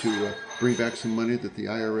trying to bring back some money that the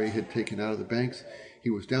IRA had taken out of the banks. He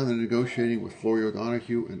was down there negotiating with Flory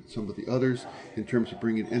O'Donoghue and some of the others in terms of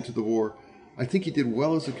bringing it into the war. I think he did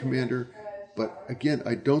well as a commander, but again,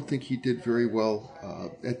 I don't think he did very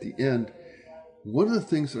well at the end. One of the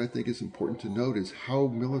things that I think is important to note is how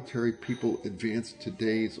military people advance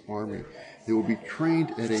today's army. They will be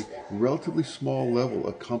trained at a relatively small level,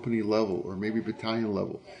 a company level, or maybe battalion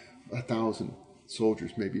level, 1,000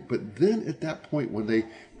 soldiers maybe. But then at that point, when they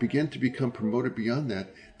begin to become promoted beyond that,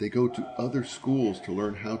 they go to other schools to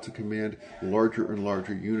learn how to command larger and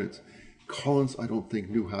larger units. Collins, I don't think,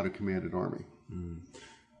 knew how to command an army.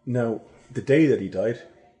 Now, the day that he died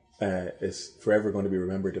is forever going to be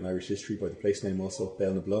remembered in Irish history by the place name also,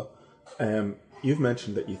 Belnabla. You've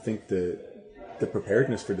mentioned that you think the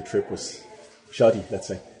preparedness for the trip was shoddy, let's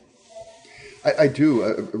say. I do.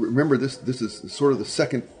 Remember, this is sort of the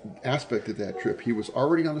second aspect of that trip. He was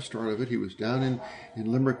already on the start of it. He was down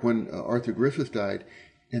in Limerick when Arthur Griffith died,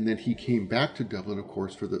 and then he came back to Dublin, of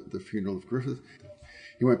course, for the funeral of Griffith.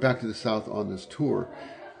 He went back to the South on this tour.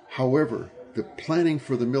 However, the planning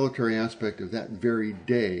for the military aspect of that very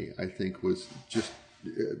day, I think, was just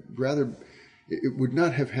rather... It would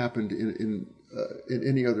not have happened in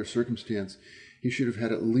any other circumstance. He should have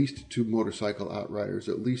had at least 2 motorcycle outriders,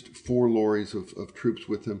 at least 4 lorries of troops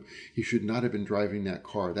with him. He should not have been driving that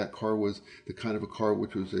car. That car was the kind of a car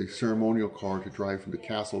which was a ceremonial car to drive from the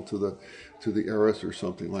castle to the Erris or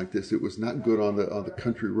something like this. It was not good on the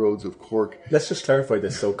country roads of Cork. Let's just clarify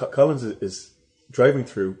this. So Collins is driving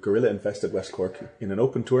through guerrilla-infested West Cork in an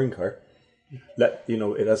open touring car.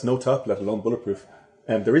 It has no top, let alone bulletproof.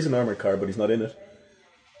 There is an armoured car, but he's not in it.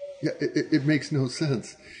 Yeah, it makes no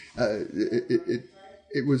sense.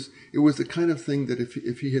 It was the kind of thing that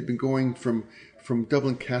if he had been going from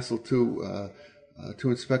Dublin Castle to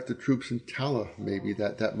inspect the troops in Tala, maybe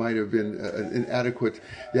that might have been an adequate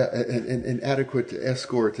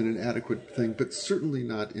escort and an adequate thing, but certainly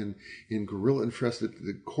not in guerrilla infested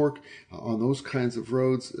Cork on those kinds of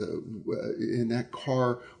roads in that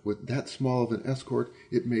car with that small of an escort.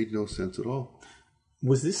 It made no sense at all.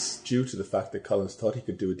 Was this due to the fact that Collins thought he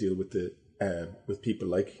could do a deal with people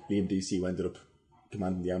like Liam Deasy, who ended up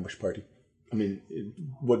commanding the ambush party? I mean,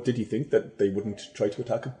 what did he think, that they wouldn't try to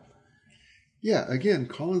attack him? Yeah, again,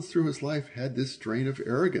 Collins through his life had this strain of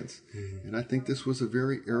arrogance, and I think this was a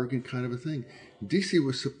very arrogant kind of a thing. Deasy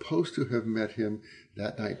was supposed to have met him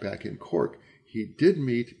that night back in Cork. He did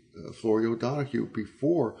meet Flory O'Donoghue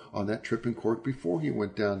on that trip in Cork before he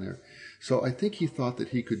went down there. So I think he thought that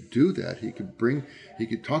he could do that. He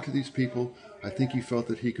could talk to these people. I think he felt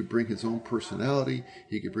that he could bring his own personality.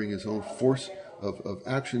 He could bring his own force of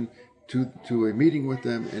action to a meeting with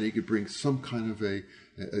them, and he could bring some kind of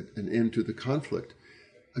an end to the conflict.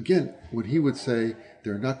 Again, when he would say,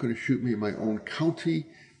 they're not going to shoot me in my own county,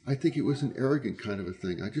 I think it was an arrogant kind of a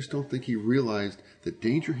thing. I just don't think he realized the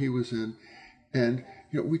danger he was in. And,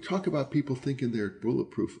 we talk about people thinking they're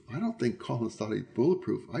bulletproof. I don't think Collins thought he's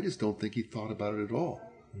bulletproof. I just don't think he thought about it at all.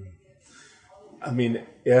 I mean,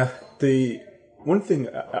 yeah, the one thing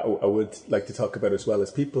I would like to talk about as well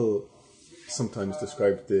is people sometimes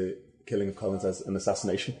describe the killing of Collins as an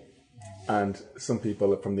assassination. And some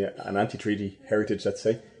people from an anti-treaty heritage, let's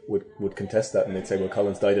say, would contest that, and they'd say, well,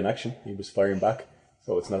 Collins died in action. He was firing back,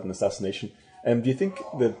 so it's not an assassination. Do you think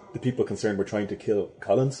that the people concerned were trying to kill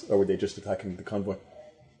Collins, or were they just attacking the convoy?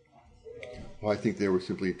 Well, I think they were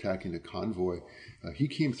simply attacking the convoy. He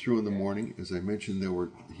came through in the morning. As I mentioned,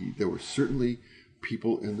 there were certainly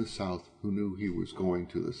people in the South who knew he was going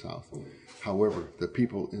to the South. However, the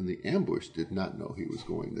people in the ambush did not know he was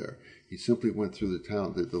going there. He simply went through the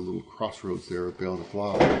town, the little crossroads there of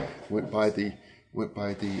Bale-na-Blau, went by the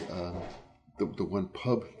one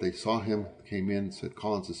pub. They saw him, came in, said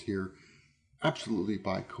Collins is here. Absolutely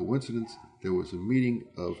by coincidence, there was a meeting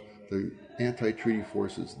of the anti-treaty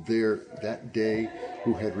forces there that day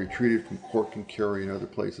who had retreated from Cork and Kerry and other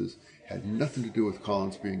places. Had nothing to do with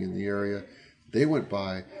Collins being in the area. They went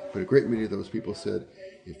by, but a great many of those people said,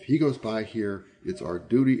 if he goes by here, it's our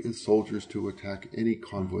duty as soldiers to attack any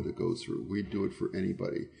convoy that goes through. We'd do it for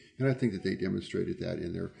anybody. And I think that they demonstrated that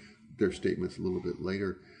in their statements a little bit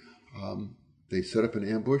later. They set up an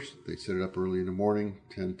ambush. They set it up early in the morning,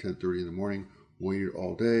 10:30 in the morning, waited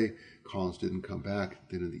all day. Collins didn't come back.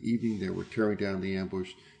 Then in the evening, they were tearing down the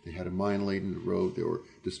ambush. They had a mine laid in the road. They were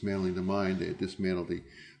dismantling the mine. They had dismantled the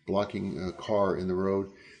blocking car in the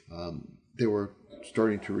road. They were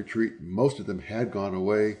starting to retreat. Most of them had gone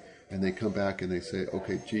away, and they come back and they say,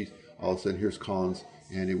 okay, geez, all of a sudden here's Collins.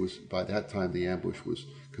 And it was, by that time, the ambush was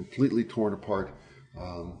completely torn apart.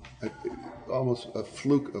 Almost a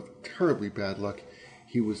fluke of terribly bad luck.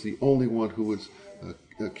 He was the only one who was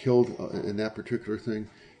killed in that particular thing.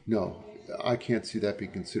 No, I can't see that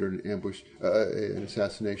being considered an ambush, an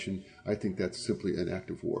assassination. I think that's simply an act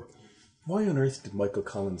of war. Why on earth did Michael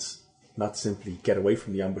Collins not simply get away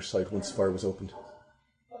from the ambush site once fire was opened?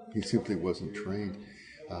 He simply wasn't trained.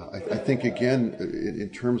 I think, again, in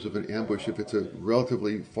terms of an ambush, if it's a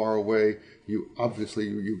relatively far away, you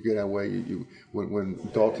get away. When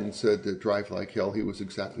Dalton said to drive like hell, he was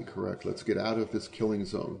exactly correct. Let's get out of this killing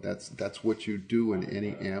zone. That's what you do in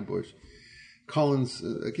any ambush. Collins,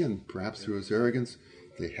 again, perhaps through his arrogance,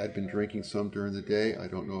 they had been drinking some during the day. I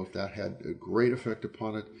don't know if that had a great effect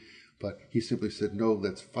upon it, but he simply said, no,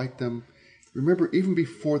 let's fight them. Remember, even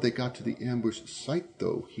before they got to the ambush site,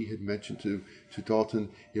 though, he had mentioned to Dalton,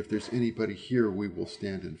 if there's anybody here, we will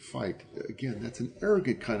stand and fight. Again, that's an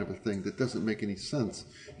arrogant kind of a thing that doesn't make any sense.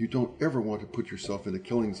 You don't ever want to put yourself in the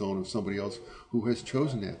killing zone of somebody else who has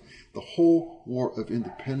chosen that. The whole War of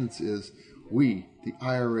Independence is we, the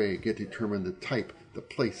IRA, get to determine the type, the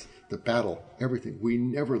place, the battle, everything. We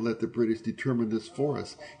never let the British determine this for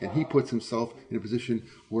us. And he puts himself in a position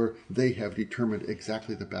where they have determined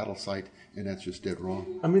exactly the battle site, and that's just dead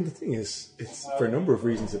wrong. I mean, the thing is, it's for a number of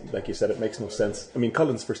reasons, like you said, it makes no sense. I mean,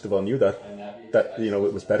 Collins, first of all, knew that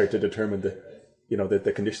it was better to determine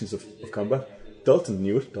the conditions of combat. Dalton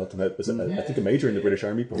knew it. Dalton was, I think, a major in the British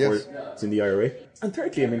Army before Yes. he was in the IRA. And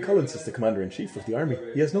thirdly, I mean, Collins is the commander-in-chief of the army.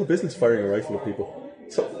 He has no business firing a rifle at people.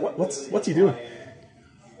 So what's he doing?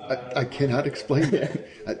 I cannot explain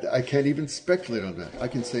that. I can't even speculate on that. I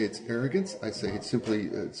can say it's arrogance. I say it's simply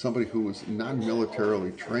somebody who was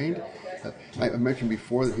non-militarily trained. I mentioned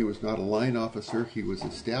before that he was not a line officer. He was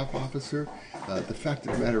a staff officer. The fact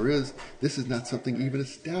of the matter is, this is not something even a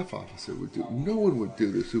staff officer would do. No one would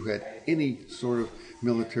do this who had any sort of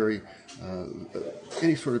military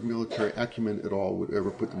acumen at all would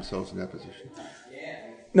ever put themselves in that position.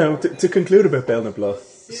 Now, to conclude about Bale-na-Blau,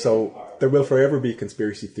 so there will forever be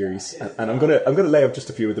conspiracy theories, and I'm gonna lay out just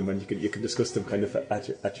a few of them, and you can discuss them kind of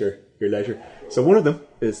at your leisure. So one of them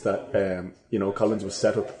is that Collins was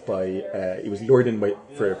set up by he was lured in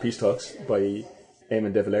for peace talks by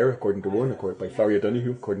Eamon de Valera, according to one, by Florrie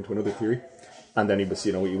O'Donoghue, according to another theory, and then he was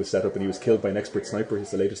set up and he was killed by an expert sniper.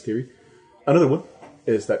 Is the latest theory. Another one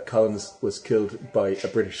is that Collins was killed by a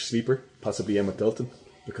British sleeper, possibly Emmett Dalton,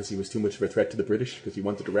 because he was too much of a threat to the British, because he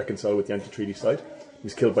wanted to reconcile with the anti-treaty side. He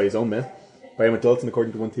was killed by his own men, by Emmett Dalton,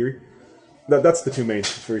 according to one theory. That's the two main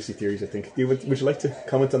conspiracy theories, I think. Would you like to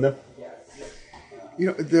comment on them?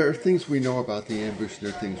 There are things we know about the ambush, and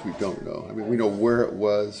there are things we don't know. I mean, we know where it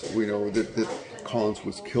was. We know that Collins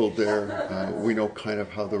was killed there. We know kind of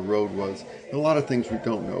how the road was. And a lot of things we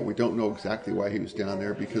don't know. We don't know exactly why he was down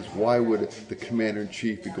there, because why would the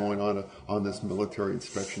commander-in-chief be going on this military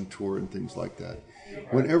inspection tour and things like that?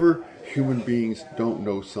 Whenever human beings don't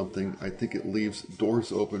know something, I think it leaves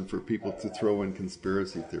doors open for people to throw in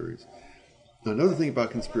conspiracy theories. Now, another thing about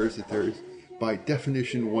conspiracy theories, by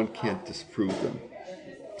definition, one can't disprove them.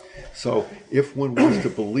 So if one wants to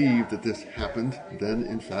believe that this happened, then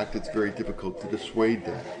in fact it's very difficult to dissuade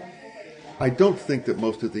that. I don't think that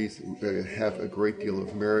most of these have a great deal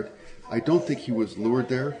of merit. I don't think he was lured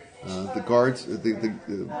there. The guards,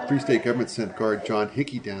 the Free State government sent guard John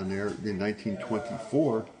Hickey down there in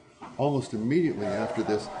 1924, almost immediately after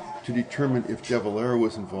this, to determine if De Valera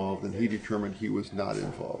was involved, and he determined he was not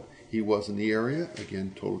involved. He was in the area,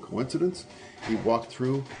 again, total coincidence. He walked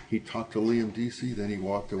through, he talked to Liam Deasy, then he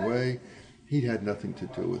walked away. He had nothing to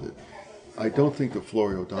do with it. I don't think that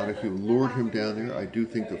Flory O'Donoghue lured him down there. I do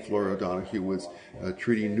think that Flory O'Donoghue was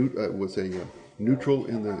neutral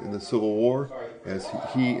in the Civil War, as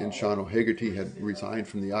he and Sean O'Hagerty had resigned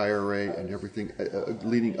from the IRA and everything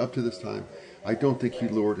leading up to this time. I don't think he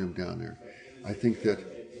lured him down there. I think that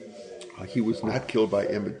he was not killed by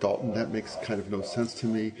Emmett Dalton. That makes kind of no sense to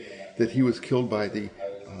me. That he was killed by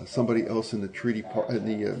somebody else in the treaty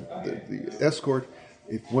the escort.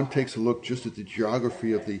 If one takes a look just at the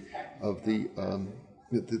geography of the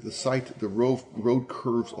site, the road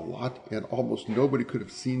curves a lot, and almost nobody could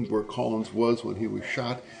have seen where Collins was when he was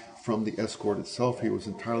shot from the escort itself. He was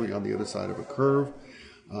entirely on the other side of a curve.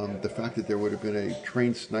 The fact that there would have been a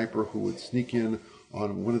trained sniper who would sneak in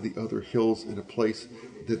on one of the other hills in a place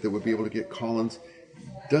that would be able to get Collins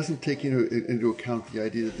doesn't take into account the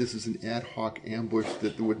idea that this is an ad hoc ambush,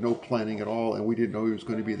 that there was no planning at all, and we didn't know he was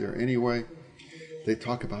going to be there anyway. They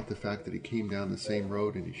talk about the fact that he came down the same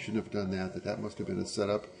road and he shouldn't have done that must have been a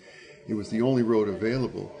setup. It was the only road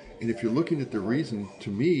available. And if you're looking at the reason, to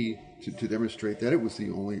me, to demonstrate that it was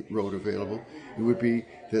the only road available, it would be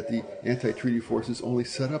that the anti-treaty forces only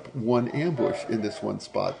set up one ambush in this one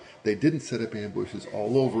spot. They didn't set up ambushes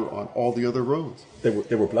all over on all the other roads. They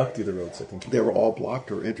were blocked, the other roads, I think. They were all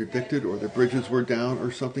blocked or interdicted, or the bridges were down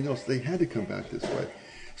or something else. They had to come back this way.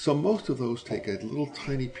 So most of those take a little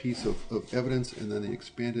tiny piece of evidence, and then they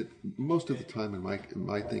expand it. Most of the time in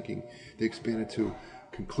my thinking, they expand it to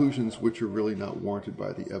conclusions which are really not warranted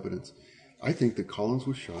by the evidence. I think that Collins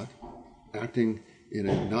was shot, acting in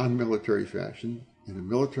a non-military fashion, in a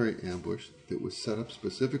military ambush that was set up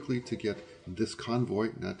specifically to get this convoy,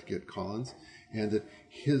 not to get Collins, and that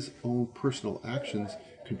his own personal actions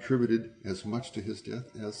contributed as much to his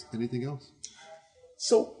death as anything else.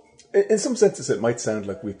 So, in some senses, it might sound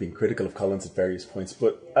like we've been critical of Collins at various points,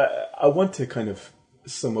 but I want to kind of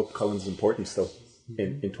sum up Collins' importance, though,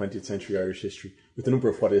 in 20th century Irish history, with a number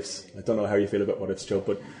of what-ifs. I don't know how you feel about what-ifs, Joe,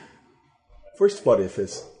 but first what-if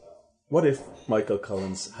is, what if Michael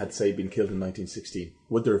Collins had, say, been killed in 1916?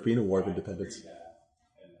 Would there have been a war of independence?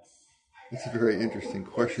 It's a very interesting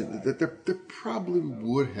question. There probably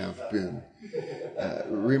would have been.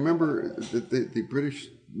 Remember that the British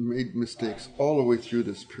made mistakes all the way through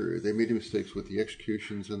this period. They made mistakes with the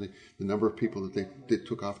executions and the number of people that they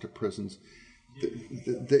took off to prisons.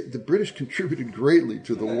 The British contributed greatly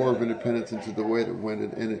to the War of Independence and to the way it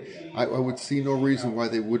went, and I would see no reason why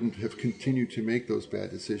they wouldn't have continued to make those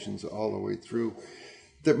bad decisions all the way through.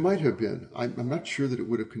 There might have been. I'm not sure that it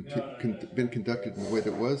would have been conducted in the way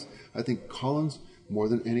that it was. I think Collins, more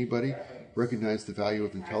than anybody, recognized the value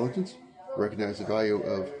of intelligence, recognized the value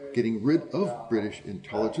of getting rid of British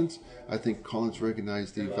intelligence. I think Collins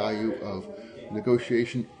recognized the value of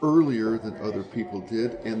negotiation earlier than other people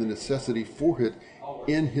did, and the necessity for it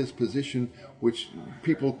in his position, which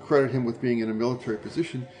people credit him with being in a military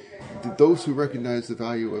position. Those who recognize the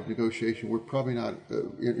value of negotiation were probably not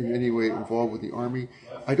in any way involved with the army.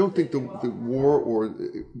 I don't think the war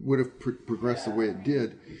would have progressed the way it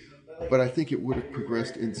did, but I think it would have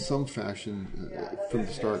progressed in some fashion from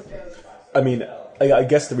the start. I mean, I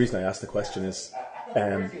guess the reason I asked the question is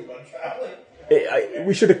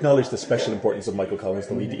we should acknowledge the special importance of Michael Collins,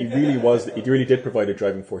 though. He really did provide a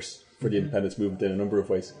driving force for the independence movement in a number of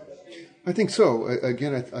ways. I think so.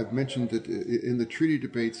 Again, I've mentioned that in the treaty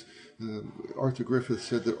debates, Arthur Griffith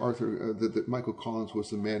said that Michael Collins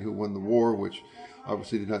was the man who won the war, which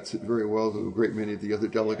obviously did not sit very well to a great many of the other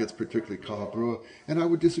delegates, particularly Cathal Brugha. And I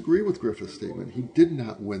would disagree with Griffith's statement. He did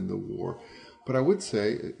not win the war. But I would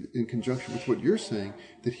say, in conjunction with what you're saying,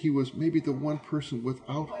 that he was maybe the one person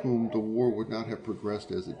without whom the war would not have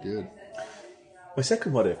progressed as it did. My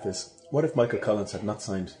second what-if is, what if Michael Collins had not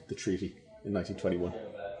signed the treaty in 1921?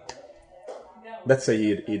 Let's say he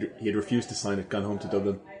had refused to sign it, gone home to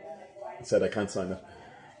Dublin, and said, I can't sign it.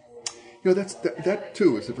 You know, that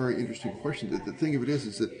too is a very interesting question. The thing of it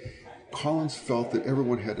is that Collins felt that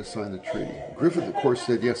everyone had to sign the treaty. Griffith, of course,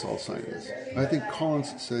 said, yes, I'll sign this. I think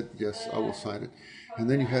Collins said, yes, I will sign it. And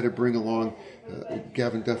then you had to bring along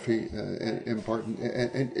Gavin Duffy and Barton,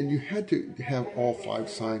 and you had to have all five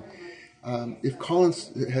sign. If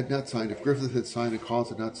Collins had not signed, if Griffith had signed and Collins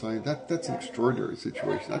had not signed, that's an extraordinary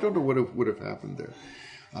situation. I don't know what would have happened there.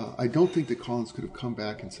 I don't think that Collins could have come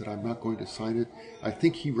back and said, "I'm not going to sign it." I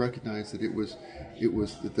think he recognized that it was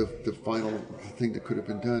the final thing that could have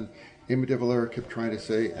been done. Amy de Valera kept trying to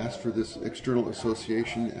say, ask for this external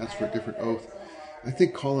association, ask for a different oath. I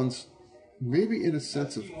think Collins, maybe in a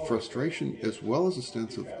sense of frustration as well as a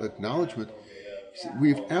sense of acknowledgement,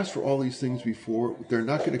 we've asked for all these things before. They're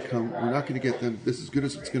not going to come. We're not going to get them. This is as good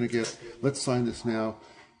as it's going to get. Let's sign this now.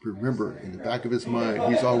 Remember, in the back of his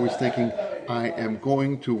mind, he's always thinking, I am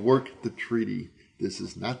going to work the treaty. This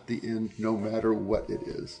is not the end, no matter what it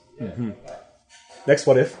is. Mm-hmm. Next,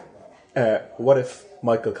 what if? What if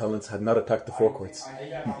Michael Collins had not attacked the forecourts?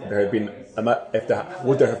 There had been,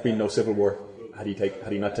 would there have been no civil war had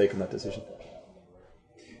he not taken that decision?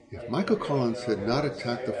 If Michael Collins had not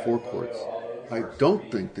attacked the forecourts, I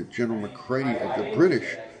don't think that General Macready of the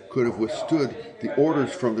British could have withstood the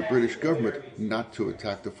orders from the British government not to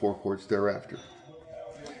attack the forecourts thereafter.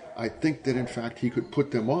 I think that, in fact, he could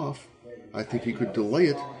put them off. I think he could delay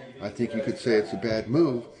it. I think he could say it's a bad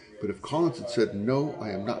move. But if Collins had said, no, I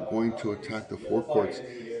am not going to attack the forecourts,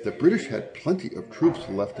 the British had plenty of troops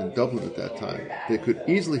left in Dublin at that time. They could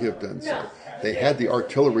easily have done so. They had the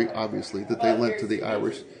artillery, obviously, that they lent to the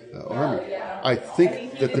Irish army. I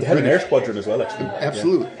think that they had an air squadron as well, actually.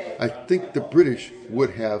 Absolutely. Yeah. I think the British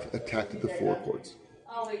would have attacked the forecourts.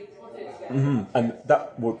 Mm-hmm. And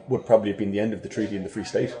that would probably have been the end of the treaty in the Free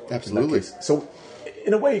State. Absolutely. So,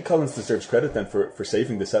 in a way, Collins deserves credit then for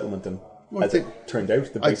saving the settlement and, as it turned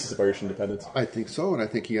out, the basis of Irish independence. I think so, and I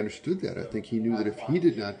think he understood that. I think he knew that if he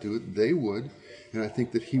did not do it, they would. And I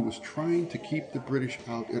think that he was trying to keep the British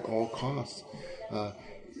out at all costs.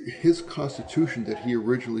 His constitution that he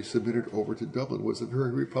originally submitted over to Dublin was a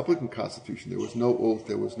very Republican constitution. There was no oath.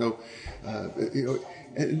 There was no,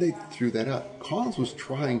 and they threw that out. Collins was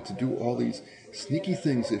trying to do all these sneaky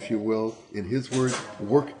things, if you will, in his words,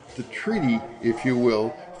 work the treaty, if you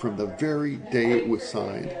will, from the very day it was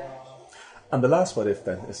signed. And the last what if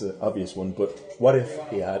then is an obvious one, but what if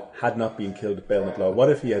he had not been killed at Ballinaclough? What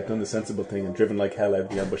if he had done the sensible thing and driven like hell out of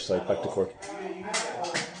the ambush site back to Cork?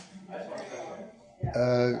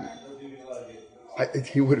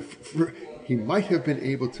 He might have been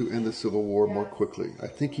able to end the Civil War more quickly. I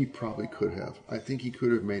think he probably could have. I think he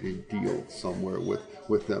could have made a deal somewhere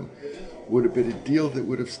with them. Would it have been a deal that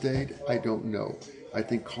would have stayed? I don't know. I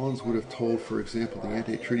think Collins would have told, for example, the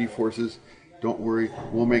anti-treaty forces, don't worry,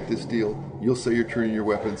 we'll make this deal. You'll say you're turning your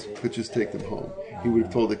weapons, but just take them home. He would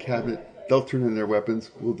have told the cabinet, they'll turn in their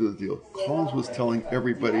weapons, we'll do the deal. Collins was telling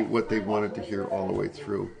everybody what they wanted to hear all the way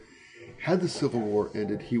through. Had the Civil War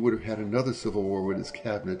ended, he would have had another Civil War with his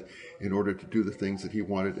cabinet in order to do the things that he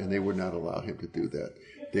wanted, and they would not allow him to do that.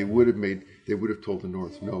 They would have told the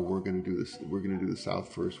North, no, we're going to do this. We're going to do the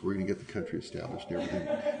South first. We're going to get the country established and everything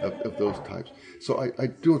of those types. So I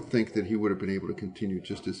don't think that he would have been able to continue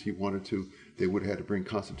just as he wanted to. They would have had to bring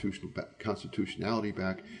constitutionality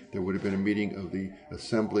back. There would have been a meeting of the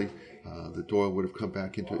Assembly. The Dáil would have come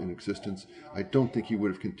back into existence. I don't think he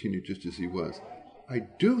would have continued just as he was. I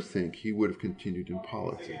do think he would have continued in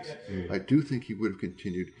politics. I do think he would have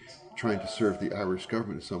continued trying to serve the Irish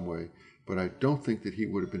government in some way, but I don't think that he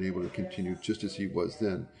would have been able to continue just as he was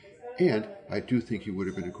then. And I do think he would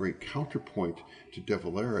have been a great counterpoint to De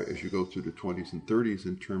Valera as you go through the 20s and 30s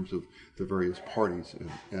in terms of the various parties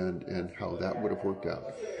and how that would have worked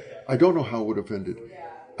out. I don't know how it would have ended.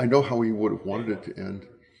 I know how he would have wanted it to end.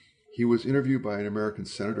 He was interviewed by an American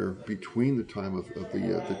senator between the time of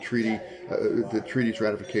the treaty's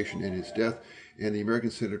ratification and his death, and the American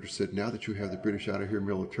senator said, now that you have the British out of here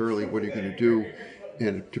militarily, what are you going to do?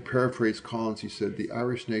 And to paraphrase Collins, he said, the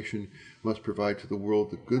Irish nation must provide to the world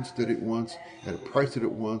the goods that it wants, at a price that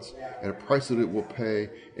it wants, at a price that it will pay,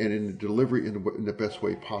 and in the delivery in the best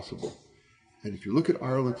way possible. And if you look at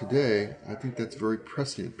Ireland today, I think that's very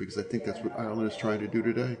prescient, because I think that's what Ireland is trying to do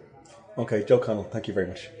today. Okay, Joe Connell, thank you very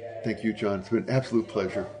much. Thank you, John. It's been an absolute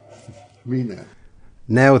pleasure. I mean that.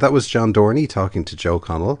 Now, that was John Dorney talking to Joe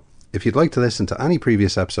Connell. If you'd like to listen to any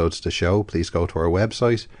previous episodes of the show, please go to our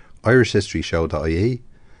website, irishhistoryshow.ie.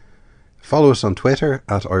 Follow us on Twitter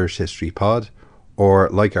at irishhistorypod, or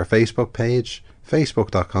like our Facebook page,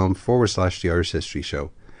 facebook.com/The Irish History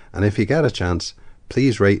Show. And if you get a chance,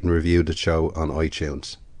 please rate and review the show on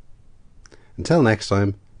iTunes. Until next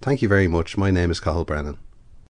time, thank you very much. My name is Cathal Brennan.